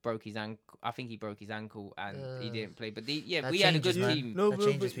 he broke his ankle. I think he broke his ankle and he didn't play. But we had a good team. No, That but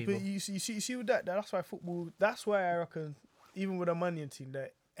changes people. you see with that's why football. That's why I reckon even with a Man team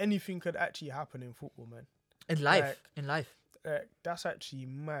that anything could actually happen in football, man. In life. That's actually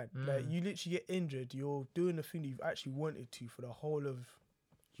mad. Like you literally get injured, you're doing the thing that you've actually wanted to for the whole of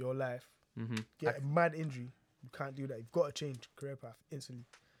your life. Get a mad injury. You can't do that. You've got to change career path instantly.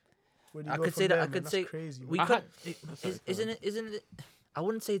 I could say that. I could say crazy, we could. Isn't it? I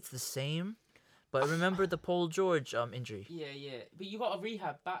wouldn't say it's the same, but remember the Paul George injury. Yeah. But you got a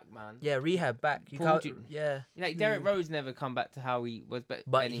rehab back, man. Yeah, rehab back. Yeah. Like Derek Rose never come back to how he was, but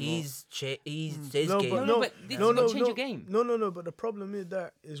anymore. he's his game. But this change your game. No. But the problem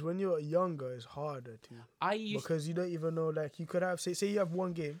is when you're younger, it's harder to. Because you don't even know. Like you could have say you have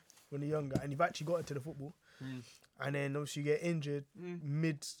one game when you're younger and you've actually got into the football, and then obviously you get injured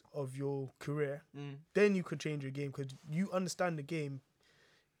mid of your career. Then you could change your game because you understand the game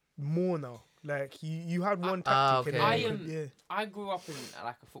more now. Like you had one tactic. Okay. I grew up in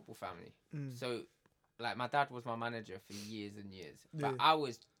like a football family, so like my dad was my manager for years and years. But I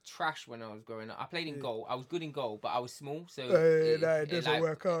was trash when I was growing up. I played in goal. I was good in goal, but I was small, so it doesn't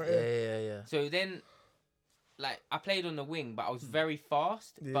work out. Yeah. So then, like I played on the wing, but I was very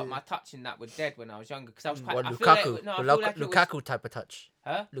fast. But my touching that was dead when I was younger because I was quite. Lukaku type of touch.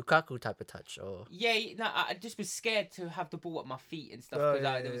 Huh? Lukaku type of touch, or I just was scared to have the ball at my feet and stuff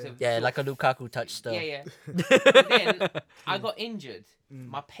because there was like a Lukaku touch still. Yeah. But then I got injured.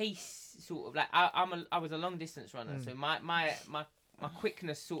 My pace sort of like I was a long distance runner, so my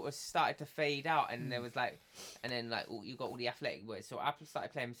quickness sort of started to fade out, and there was you got all the athletic words. So I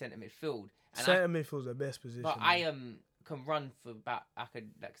started playing centre midfield. Centre midfield's the best position. But I can run for about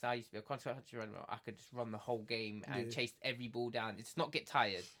because I used to be a country runner. I could just run the whole game and chase every ball down. It's not get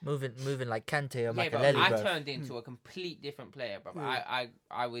tired. Moving like Kante or Makelele. I turned into a complete different player, bro.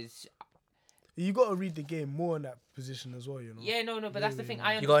 I was. You got to read the game more in that position as well, you know. Yeah, no, but that's the thing.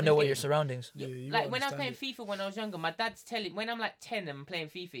 You got to know what your surroundings. Like when I was playing FIFA when I was younger, my dad's telling when I'm like 10 and I'm playing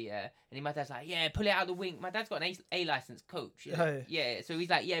FIFA, and my dad's like, pull it out of the wing. My dad's got an A license coach. So he's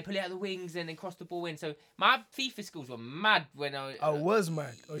like, pull it out of the wings and then cross the ball in. So my FIFA skills were mad when I was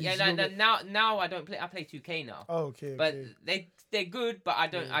mad. Now I don't play. I play 2K now. Oh, okay. But they're good, but I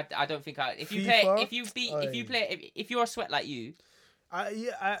don't think if you're a sweat like you.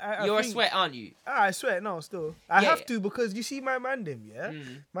 You're a sweat, aren't you? I sweat now still. I have to because you see my man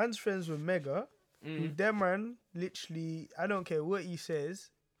them, man's friends with Mega. Their man, literally, I don't care what he says.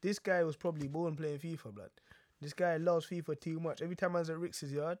 This guy was probably born playing FIFA, blood. This guy loves FIFA too much. Every time man's at Rick's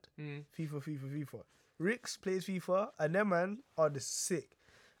yard, FIFA. Rick's plays FIFA, and them man are the sick.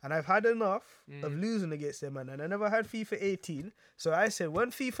 And I've had enough of losing against them, man. And I never had FIFA 18. So I said,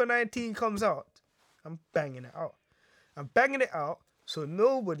 when FIFA 19 comes out, I'm banging it out. So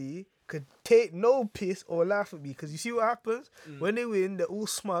nobody could take no piss or laugh at me. Because you see what happens? When they win, they're all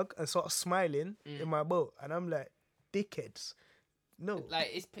smug and start smiling in my boat. And I'm like, dickheads. No. Like,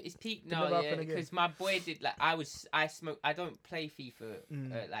 it's peak now, because my boy did, like, I smoke, I don't play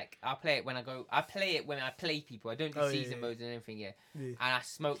FIFA, like, I play it when I play it when I play people. I don't do season modes and anything, And I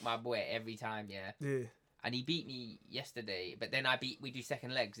smoke my boy every time, And he beat me yesterday, but then we do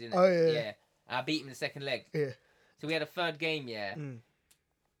second legs, innit? Oh, yeah. And I beat him in the second leg. Yeah. So we had a third game,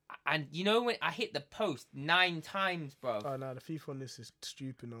 and you know when I hit the post 9 times, bro. Oh no, the FIFA on this is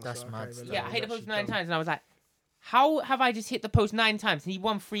stupid now. That's mad. I hit the post 9 times, and I was like, how have I just hit the post 9 times? And he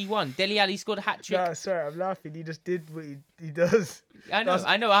won 3-1. Dele Alli scored a hat trick. No, sorry, I'm laughing. He just did what he does. I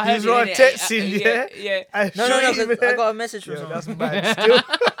know. I heard he was on texting, yeah. No, I got a message from someone. That's bad. Still.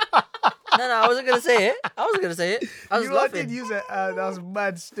 No, I wasn't gonna say it. I was laughing. Did use it. That's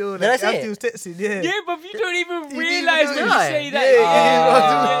mad. Still, did I say it? He was texting, yeah, but you don't even realize when you say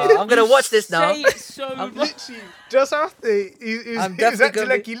that. Yeah. I'm gonna watch this now. Say it so. I'm literally just after he was acting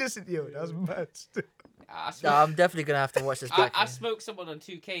like he listened. Yo, that's mad. Still. I'm definitely gonna have to watch this back. I smoked someone on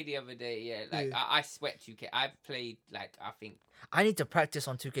 2K the other day. I sweat 2K. I've played I think. I need to practice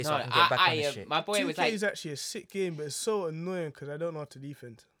on 2K so I can get back on this shit. My boy 2K was like, is actually a sick game, but it's so annoying because I don't know how to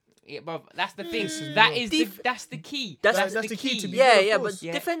defend. Yeah, but that's the thing. That's the key. That's the key to be good, but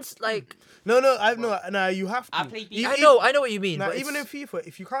defense like no, you have to. I know what you mean. Now, but even in FIFA,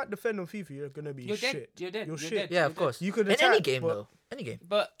 if you can't defend on FIFA, you're gonna be shit. You're dead. You're shit. Yeah, of course. You could in attack, any game though. Any game.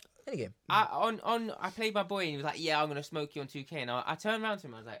 But any game. I played my boy and he was like, "Yeah, I'm gonna smoke you on 2K." And I turned around to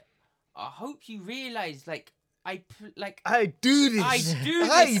him. I was like, "I hope you realize, like, I do this. I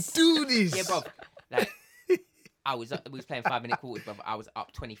do this. Yeah, bro. Like, we was playing 5-minute quarters, but I was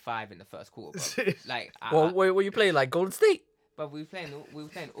up 25 in the first quarter, bro. Like, what were you playing, like Golden State? But we was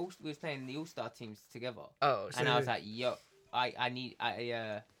playing the All-Star teams together. Oh, and I was like, yo, I need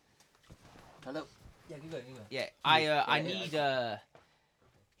hello. Yeah, you go. Yeah, I need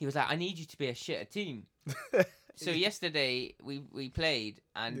he was like, I need you to be a shitter team. So yesterday we played,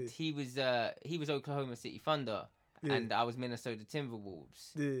 and he was Oklahoma City Thunder, and I was Minnesota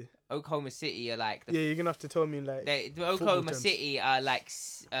Timberwolves. Yeah. Oklahoma City are like you're gonna have to tell me like the Oklahoma City are like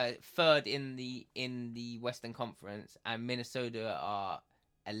third in the Western Conference, and Minnesota are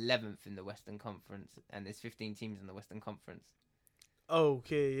 11th in the Western Conference, and there's 15 teams in the Western Conference.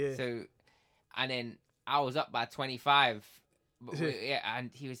 Okay, yeah. So, and then I was up by 25. And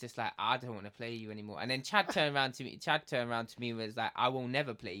he was just like, I don't want to play you anymore. And then Chad turned around to me and was like, I will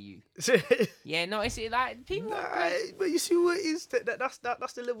never play you. Yeah, no, it's like people. Nah, but you see what it is? That's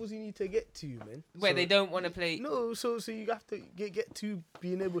the levels you need to get to, man. Where they don't want to play. No, so you have to get to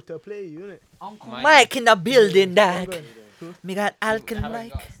being able to play you, innit? Uncle Mike in the building, dad. Me got Alkin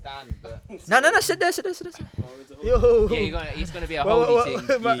Mike. No, sit there. Yo. Yeah, he's gonna be a holding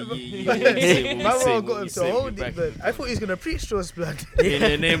thing. My mom got him to hold it, but I thought he was gonna preach to us, blood. In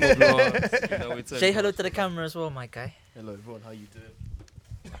the name of Lord. Say hello to the camera as well, my guy. Hello everyone, how you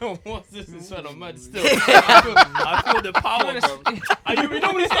doing? What's this? It's kind of mad still. I feel the power, bro. And you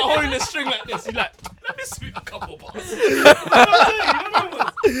normally start holding the string like this. You're like, let me spit a couple bars.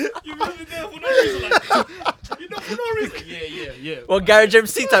 You're really there for no reason like that. You know, for no reason. Yeah. Well, Garage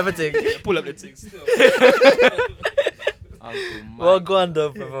MC type of thing. Yeah, pull up the thing still. Well, go on though,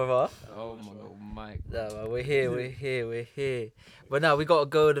 brother. Oh my God, Mike. No, man, we're here. But now we gotta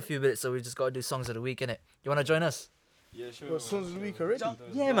go in a few minutes, so we just gotta do songs of the week, innit? You wanna join us? Yeah, sure. Well, songs of the week already.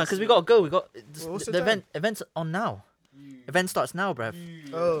 Yeah, man, because we gotta go. We got what's the the event's on now. Event starts now, bruv.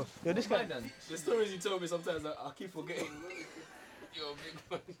 Oh, yeah, this guy. The stories you tell me sometimes I keep forgetting. Yo, big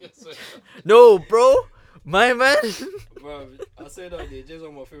man. Yes, sir. No, bro, my man. Bro, I said that Jay's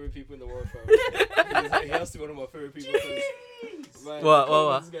one of my favorite people in the world, fam. He has to be one of my favorite people.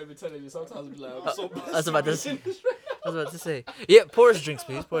 What? This guy be telling me sometimes be like, I'm so I was about to say. Yeah, pour us drinks,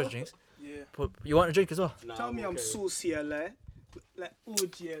 please. Pour us drinks. Yeah. You want a drink as well? Nah, Tell me I'm saucy, like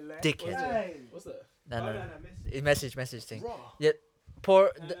OG, like. Dickhead. What's that? No. Message thing. Yeah.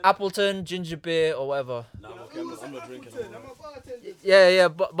 Pour the Appleton ginger beer or whatever. Nah, I'm not drinking. Yeah.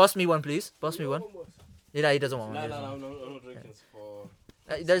 Bust me one, please. Bust me one. Yeah, he doesn't want one. Nah, I'm not drinking. For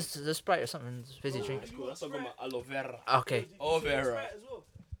there's the Sprite or something. Fizzy drink. that's cool. That's what I got my aloe vera. Okay. Aloe vera.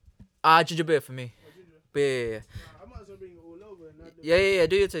 Ginger beer for me. Beer. I might as well bring it all over. Yeah.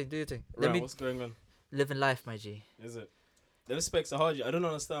 Do your thing. Let me What's going on? living life, my G. Is it? The specs are hard. I don't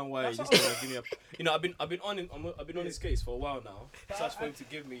understand why you just don't give me a. You know, I've been on his case for a while now. Such for him to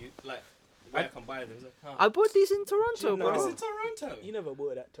give me like where I can buy them. Like, huh. I bought these in Toronto, No. bro. It's in Toronto. You never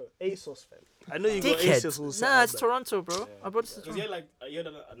bought that to ASOS, fam. I know you got ASOS all Dickhead. set Nah, up, it's but- Toronto, bro. Yeah. I bought this in Because Toronto. you had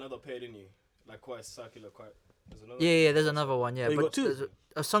another pair, didn't you? Like quite circular, quite. There's another. Yeah, there's another one, yeah. Oh, you but got two? there's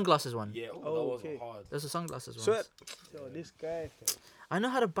a sunglasses one. Yeah. Oh, that wasn't okay. hard. There's a sunglasses one. Sweat. Yo, this guy, fam. I know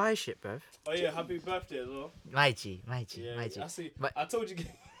how to buy shit, bruv. Oh yeah, happy birthday as well. My G. Yeah, I see. But- I told you.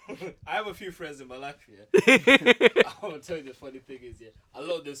 I have a few friends in my life, yeah. I want to tell you the funny thing is, yeah, a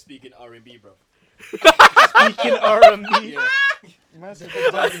lot of them speak in R&B, bro. Speaking R&B. Yeah.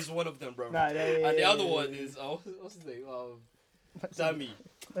 That is one of them, bro. Nah, And the other one is, what's his name? Dammy.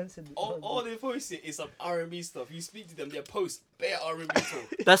 Oh, All they voice is some R&B stuff. You speak to them, they post bare R&B talk.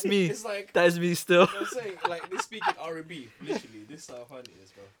 That's me. It's like, That is me still. you know what I'm saying? Like, they speak in R&B, literally. This is how funny it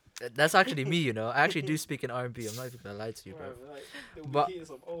is, bro. That's actually me, you know. I actually do speak in R&B. I'm not even gonna lie to you, bro. Like, they'll be But- hitting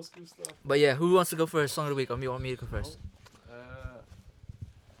some old school stuff. But yeah, who wants to go first? Song of the week, or me? Want me to go first?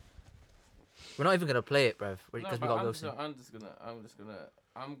 We're not even gonna play it, bruv. Because we gotta go soon.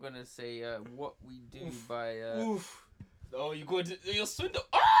 I'm gonna say What We Do by Oof. Oh, you're Swindle.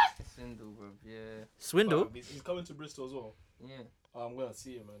 Swindle, bro. Yeah. Swindle? He's coming to Bristol as well. Yeah. Oh, I'm gonna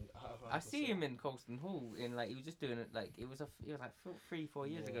see him, man. I see him in Colston Hall in like he was just doing it like it was like 3-4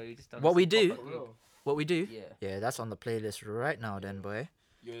 years ago. He just done What some We Do? pop-up gig. What we do? Yeah. Yeah, that's on the playlist right now, then, boy.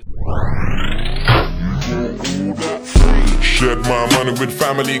 Shared my money with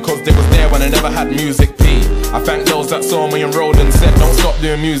family cause they was there when I never had music P. I thank those that saw me enrolled and said don't stop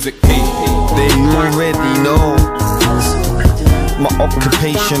doing music P. They already know my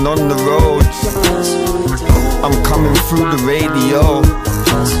occupation on the road. I'm coming through the radio,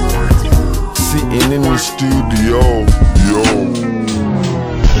 sitting in the studio.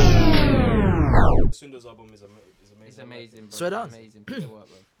 Swindle's album is amazing. It's amazing, bro. Swear down. Amazing piece of work,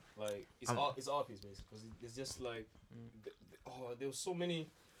 bro. Like it's art piece basically because it's just like there was so many.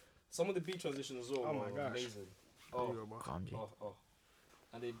 Some of the beat transitions as well. Oh my gosh. Amazing. Calm, G.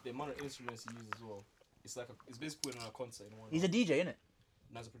 And the amount of instruments he used as well. It's like it's basically putting on a concert in one. He's a DJ, innit?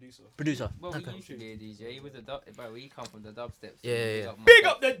 And as a producer. Well, Okay. he used to be a DJ. He was a bro. He come from the dubstep. Yeah. Big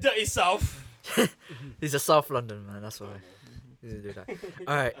up the dirty South. He's a South London man. That's why. He didn't do that.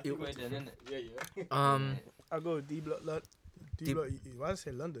 All right. Yeah. I go D Block. D Block. Why did I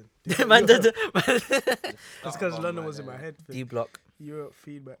say London? Man, That's because London was in my head. D Block. Europe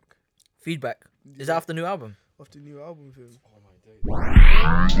feedback Feedback. Is that after the new album? of the new album film. Oh my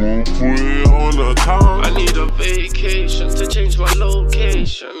I need a vacation to change my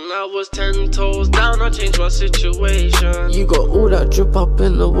location. I was 10 toes down, I changed my situation. You got all that drip up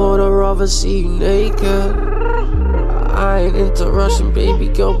in the water, rather see you naked. I ain't into rushing, baby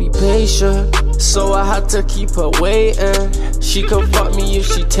girl, be patient. So I had to keep her waiting. She can fuck me if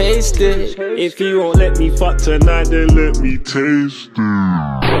she tasted. If you won't let me fuck tonight, then let me taste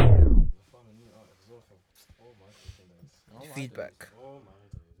it. Feedback.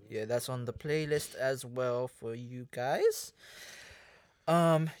 Yeah, that's on the playlist as well for you guys.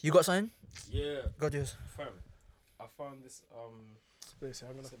 You got something? Yeah. Got yours. Fam, I found this Space,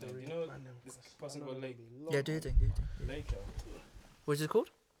 I'm gonna have to you read know my name this first. person called Lake Yeah, do your thing. Laker. What's it called?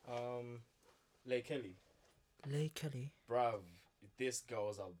 Lake Kelly. Lay Kelly. Bruv, this girl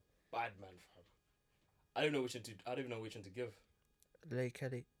was a bad man, fam. I don't even know which one to give. Lay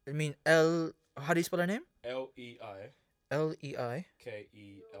Kelly. I mean L. How do you spell her name? L-E-I L-E-I.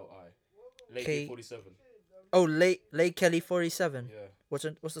 K-E-L-I. Lake K- 47. Oh, Lay Kelly 47. Yeah. What's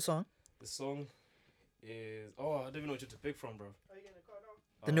the song? The song is I don't even know which to pick from, bro.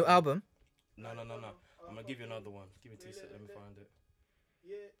 The new album. No. I'm gonna give you another one. Give me 2 seconds. Let me find it.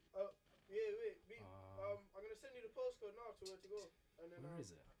 Yeah, wait. I'm gonna send you the postcode now to where to go. And then, Where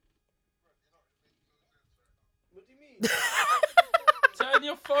is it? What do you mean? Turn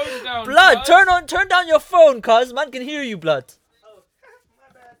your phone down. Blood, cuz. turn down your phone, cuz man can hear you, blood. Oh, my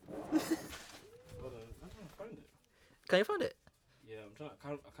bad. Hold on. I'm trying to find it. Can you find it? Yeah, I'm trying. I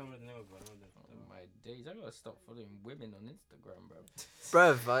can't remember the name of it. Oh my days, I gotta stop following women on Instagram, bro.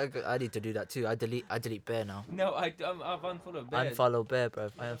 Bruv, I need to do that too. I delete Bear now. No, I've unfollowed Bears. Unfollow Bear,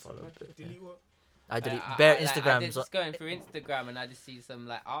 bruv. I unfollow Bear. Delete what? I delete I- Bear I- like, Instagrams. I'm just going through Instagram and I just see some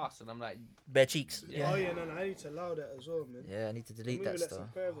like arse and I'm like, Bare cheeks. Oh Yeah. yeah, no, I need to allow that as well, man. Yeah, I need to delete Maybe that let's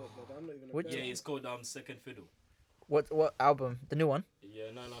stuff. private, but I'm not even a Which- Yeah, parent. it's called Second Fiddle. What album? The new one?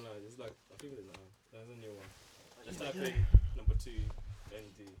 Yeah, no. It's like I think it's there's a new one. Just type in number 2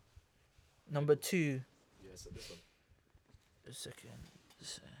 ND. Number 2. Yeah, so this one. A second.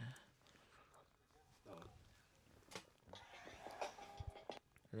 That one.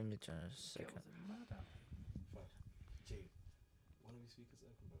 Let me try a second. Jay, one of your speakers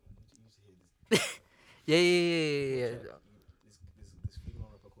open, bro. I need you to hear this. Yeah. This female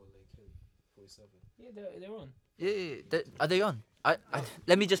rapper called Lake Kelly 47. yeah, they're on. Yeah. Are they on? I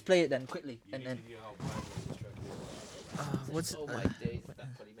let me just play it then quickly, You and need then to hear how bad this track is. what's Oh my days, that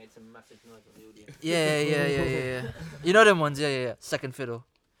probably made some massive noise on the audience. yeah. You know them ones, yeah. Second fiddle.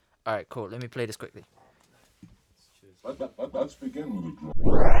 All right, cool. Let me play this quickly. Let's begin with a drum.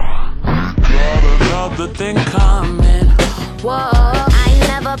 Another thing coming. Whoa, I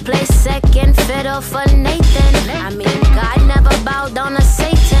never play second fiddle for Nathan. I mean, God never bowed down to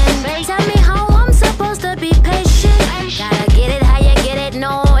Satan. Tell me how I'm supposed to be patient. Gotta get it how you get it,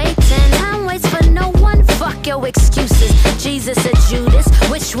 no waiting. Time waits for no one, fuck your excuses. Jesus or Judas,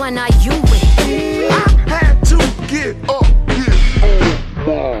 which one are you with? I had to get up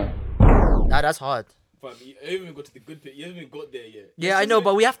here. Nah, that's hard. Fam, you haven't even got to the good bit. You haven't even got there yet. Yeah, I know,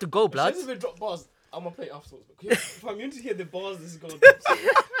 but we have to go, She blood. hasn't even dropped bars. I'm gonna play it afterwards. But fam, you need to hear the bars this is gonna do.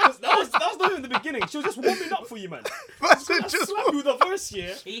 That was not even the beginning. She was just warming up for you, man. I Just slapped you with the verse,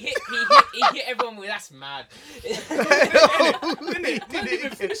 yeah. He hit everyone with that's mad. Didn't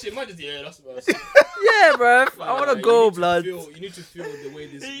even finish it. Man, just that's verse. Yeah, bruv. I wanna go, blood. You need to feel the way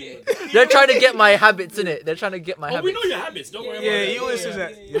this. is They're trying to get my habits in it. They're trying to get my Oh, we habits. know your habits. Don't worry about Yeah, that. he always says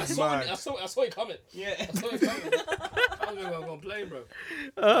that. I It's saw mad. it coming. Yeah. I saw it coming. I was gonna play, bro.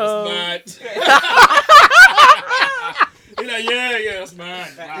 Oh. That's mad. You're like, yeah, that's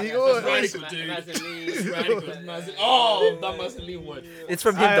mad. That's radical, dude. That's radical. Oh, that Mazeline one. It's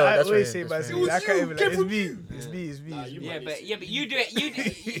from him though. I That's from always say him. That's from Mazeline. him. I can't even Came like, from it's you. me. It's me. It's me. Nah, It's you me. But you do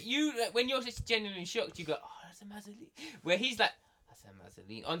it. You like, when you're just genuinely shocked, you go, oh, that's a Mazeline. Where he's like, that's a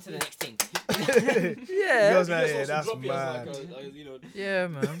Mazeline. On to the next thing. Yeah. Girls like, Just yeah, also that's drop it as mad. like a, you know. Yeah,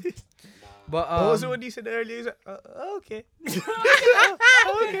 man. But What was it what he said earlier? He's like, okay.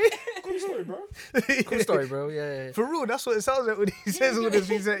 Okay. Cool story, bro. cool story, bro. Yeah. For real, that's what it sounds like when he says all this.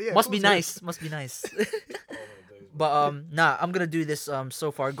 He's like, yeah, Must cool be story. nice. Must be nice. But nah, I'm gonna do this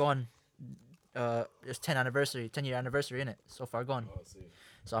So Far Gone. It's 10 year anniversary, innit? So Far Gone. Oh, I see.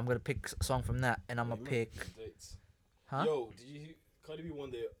 So I'm gonna pick a song from that, and I'm gonna pick. Dates. Huh? Yo, did you Cardi B won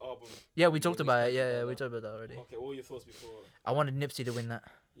the album? Yeah, we talked about it. Release Yeah, back we that. talked about that already. Okay, what were your thoughts before? I wanted Nipsey to win that.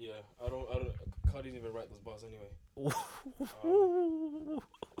 Yeah, I don't. Cardi didn't even write those bars anyway.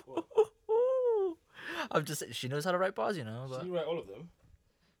 I'm just she knows how to write bars, you know. But She didn't write all of them.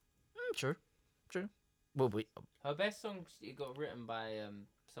 true. Well, Her best song it got written by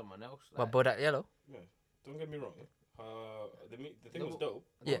someone else. but Bodak Yellow. Yeah, don't get me wrong. The thing was dope.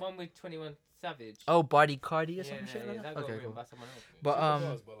 The Yeah. one with 21 Savage. Oh, Bardi Cardi or yeah, some shit like that. that got Okay, written cool. by someone else. But She got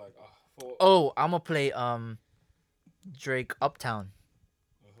bars, but like, for oh, I'm gonna play Drake Uptown.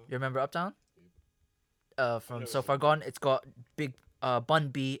 You remember Uptown? From So Far Gone. It's got big Bun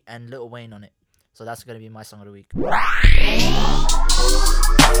B and Lil Wayne on it. So that's gonna be my song of the week.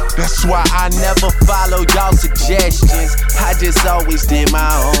 That's why I never follow y'all suggestions. I just always did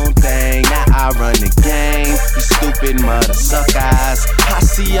my own thing. Now I run the game. You stupid mother suckers. I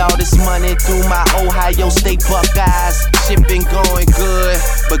see all this money through my Ohio State Buckeyes. Shit been going good,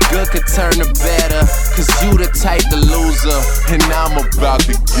 but good could turn to better. Cause you the type to loser, and I'm about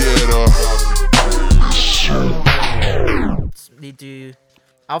to get her. Need to.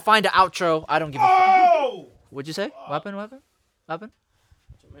 I'll find the outro. I don't give a fuck. What'd you say? What happened?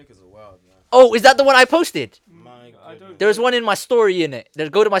 Jamaica's a wild man. Oh, is that the one I posted? My goodness. There's one in my story in it.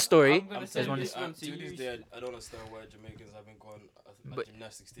 Go to my story. I'm gonna I'm send telling this you, one to to you. this day, I don't understand why Jamaicans haven't gone a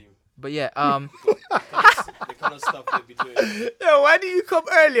gymnastics team. But yeah, The kind of stuff they be doing. Yo, why didn't you come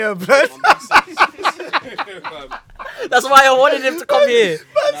earlier, blood? that's why I wanted him to come here.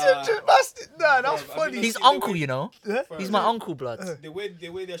 Nah, that's funny. He's uncle, you know. He's my uncle, blood. The way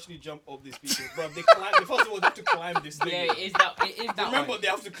they actually jump up these people, bro. They climb. First of all, they have to climb this thing. Yeah, it is that Remember, one. they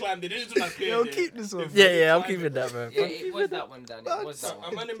have to climb. They didn't just like Yo, keep this one. Yeah, I'm keeping that, bro. Yeah, it was that one, Dan. It was that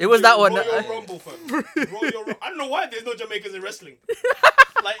one. It was that one. Royal Rumble, fam. I don't know why there's no Jamaicans in wrestling.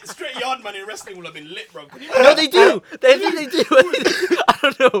 Like straight yard man in wrestling would have been lit, bro. No, they do. They do. I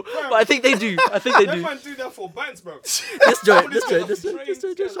don't know, but I think they do. That man do that for bands, bro. This joint.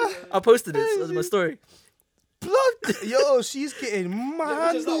 I posted this on my story. Blood. Yo, she's getting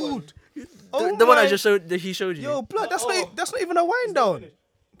mad, dude. The one I just showed. That he showed you. Yo, blood. That's not even a wind down.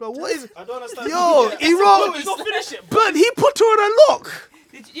 But what is? I don't understand. Yo, he wrote. It's not finished yet, Blood. He put her on a lock.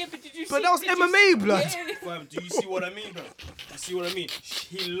 Did you But see, that was did you MMA, see- blood. Yeah. Fam, do you see what I mean, bro? You see what I mean?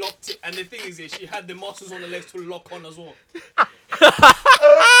 He locked it, and the thing is, she had the muscles on the legs to lock on as well.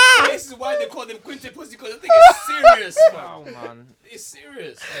 This is why they call them Quintet Pussy, because I think it's serious, man. Oh man. It's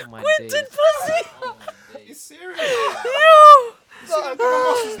serious. Oh my Quintet days. Pussy. Oh my days. It's serious. Yo. You see them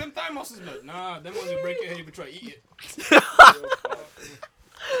muscles, them thigh muscles, blood. Nah, them ones you break your head, you try to eat it.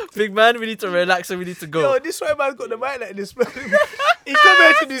 Big man, we need to relax and we need to go. Yo, this white man got the mic like this, blood. He come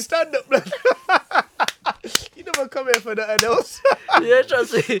here to do stand up, blood. You never come here for nothing else. Yeah,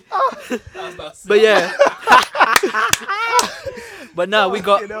 trust me. But yeah. But now we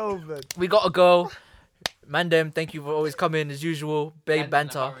got to go. Mandem, thank you for always coming as usual. Big And in a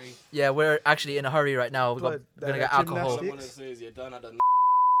banter. hurry. Yeah, we're actually in a hurry right now. We're gonna get alcohol. All I want to say is you're done at the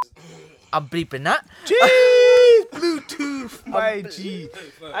I'm bleeping that. Jeez, Bluetooth, my G.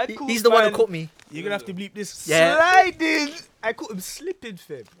 I caught He's the one who man- caught me. You're gonna have to bleep this. Yeah. Sliding. I caught him slipping,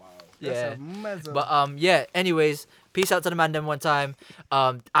 fam. Wow. Yeah. That's a But yeah. Anyways, peace out to the Mandem one time.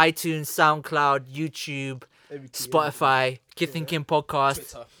 iTunes, SoundCloud, YouTube, Spotify, Kith and Kin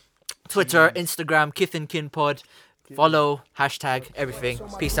podcast, Twitter, Instagram, Kith and Kin pod. Follow, hashtag, everything.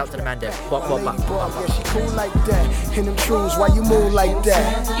 Peace out to the Mandem. Bop, bop, bop. Yeah, she cool like that. In them shoes, why you move like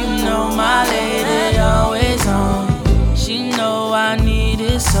that? You know my lady always on. She know I need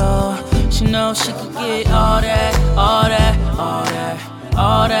it so. She know she could get all that, all that, all that,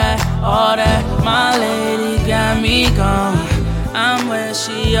 all that, all that. My lady got me gone. I'm where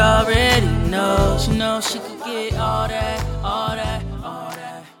she already knows. She know she could get all that, all that.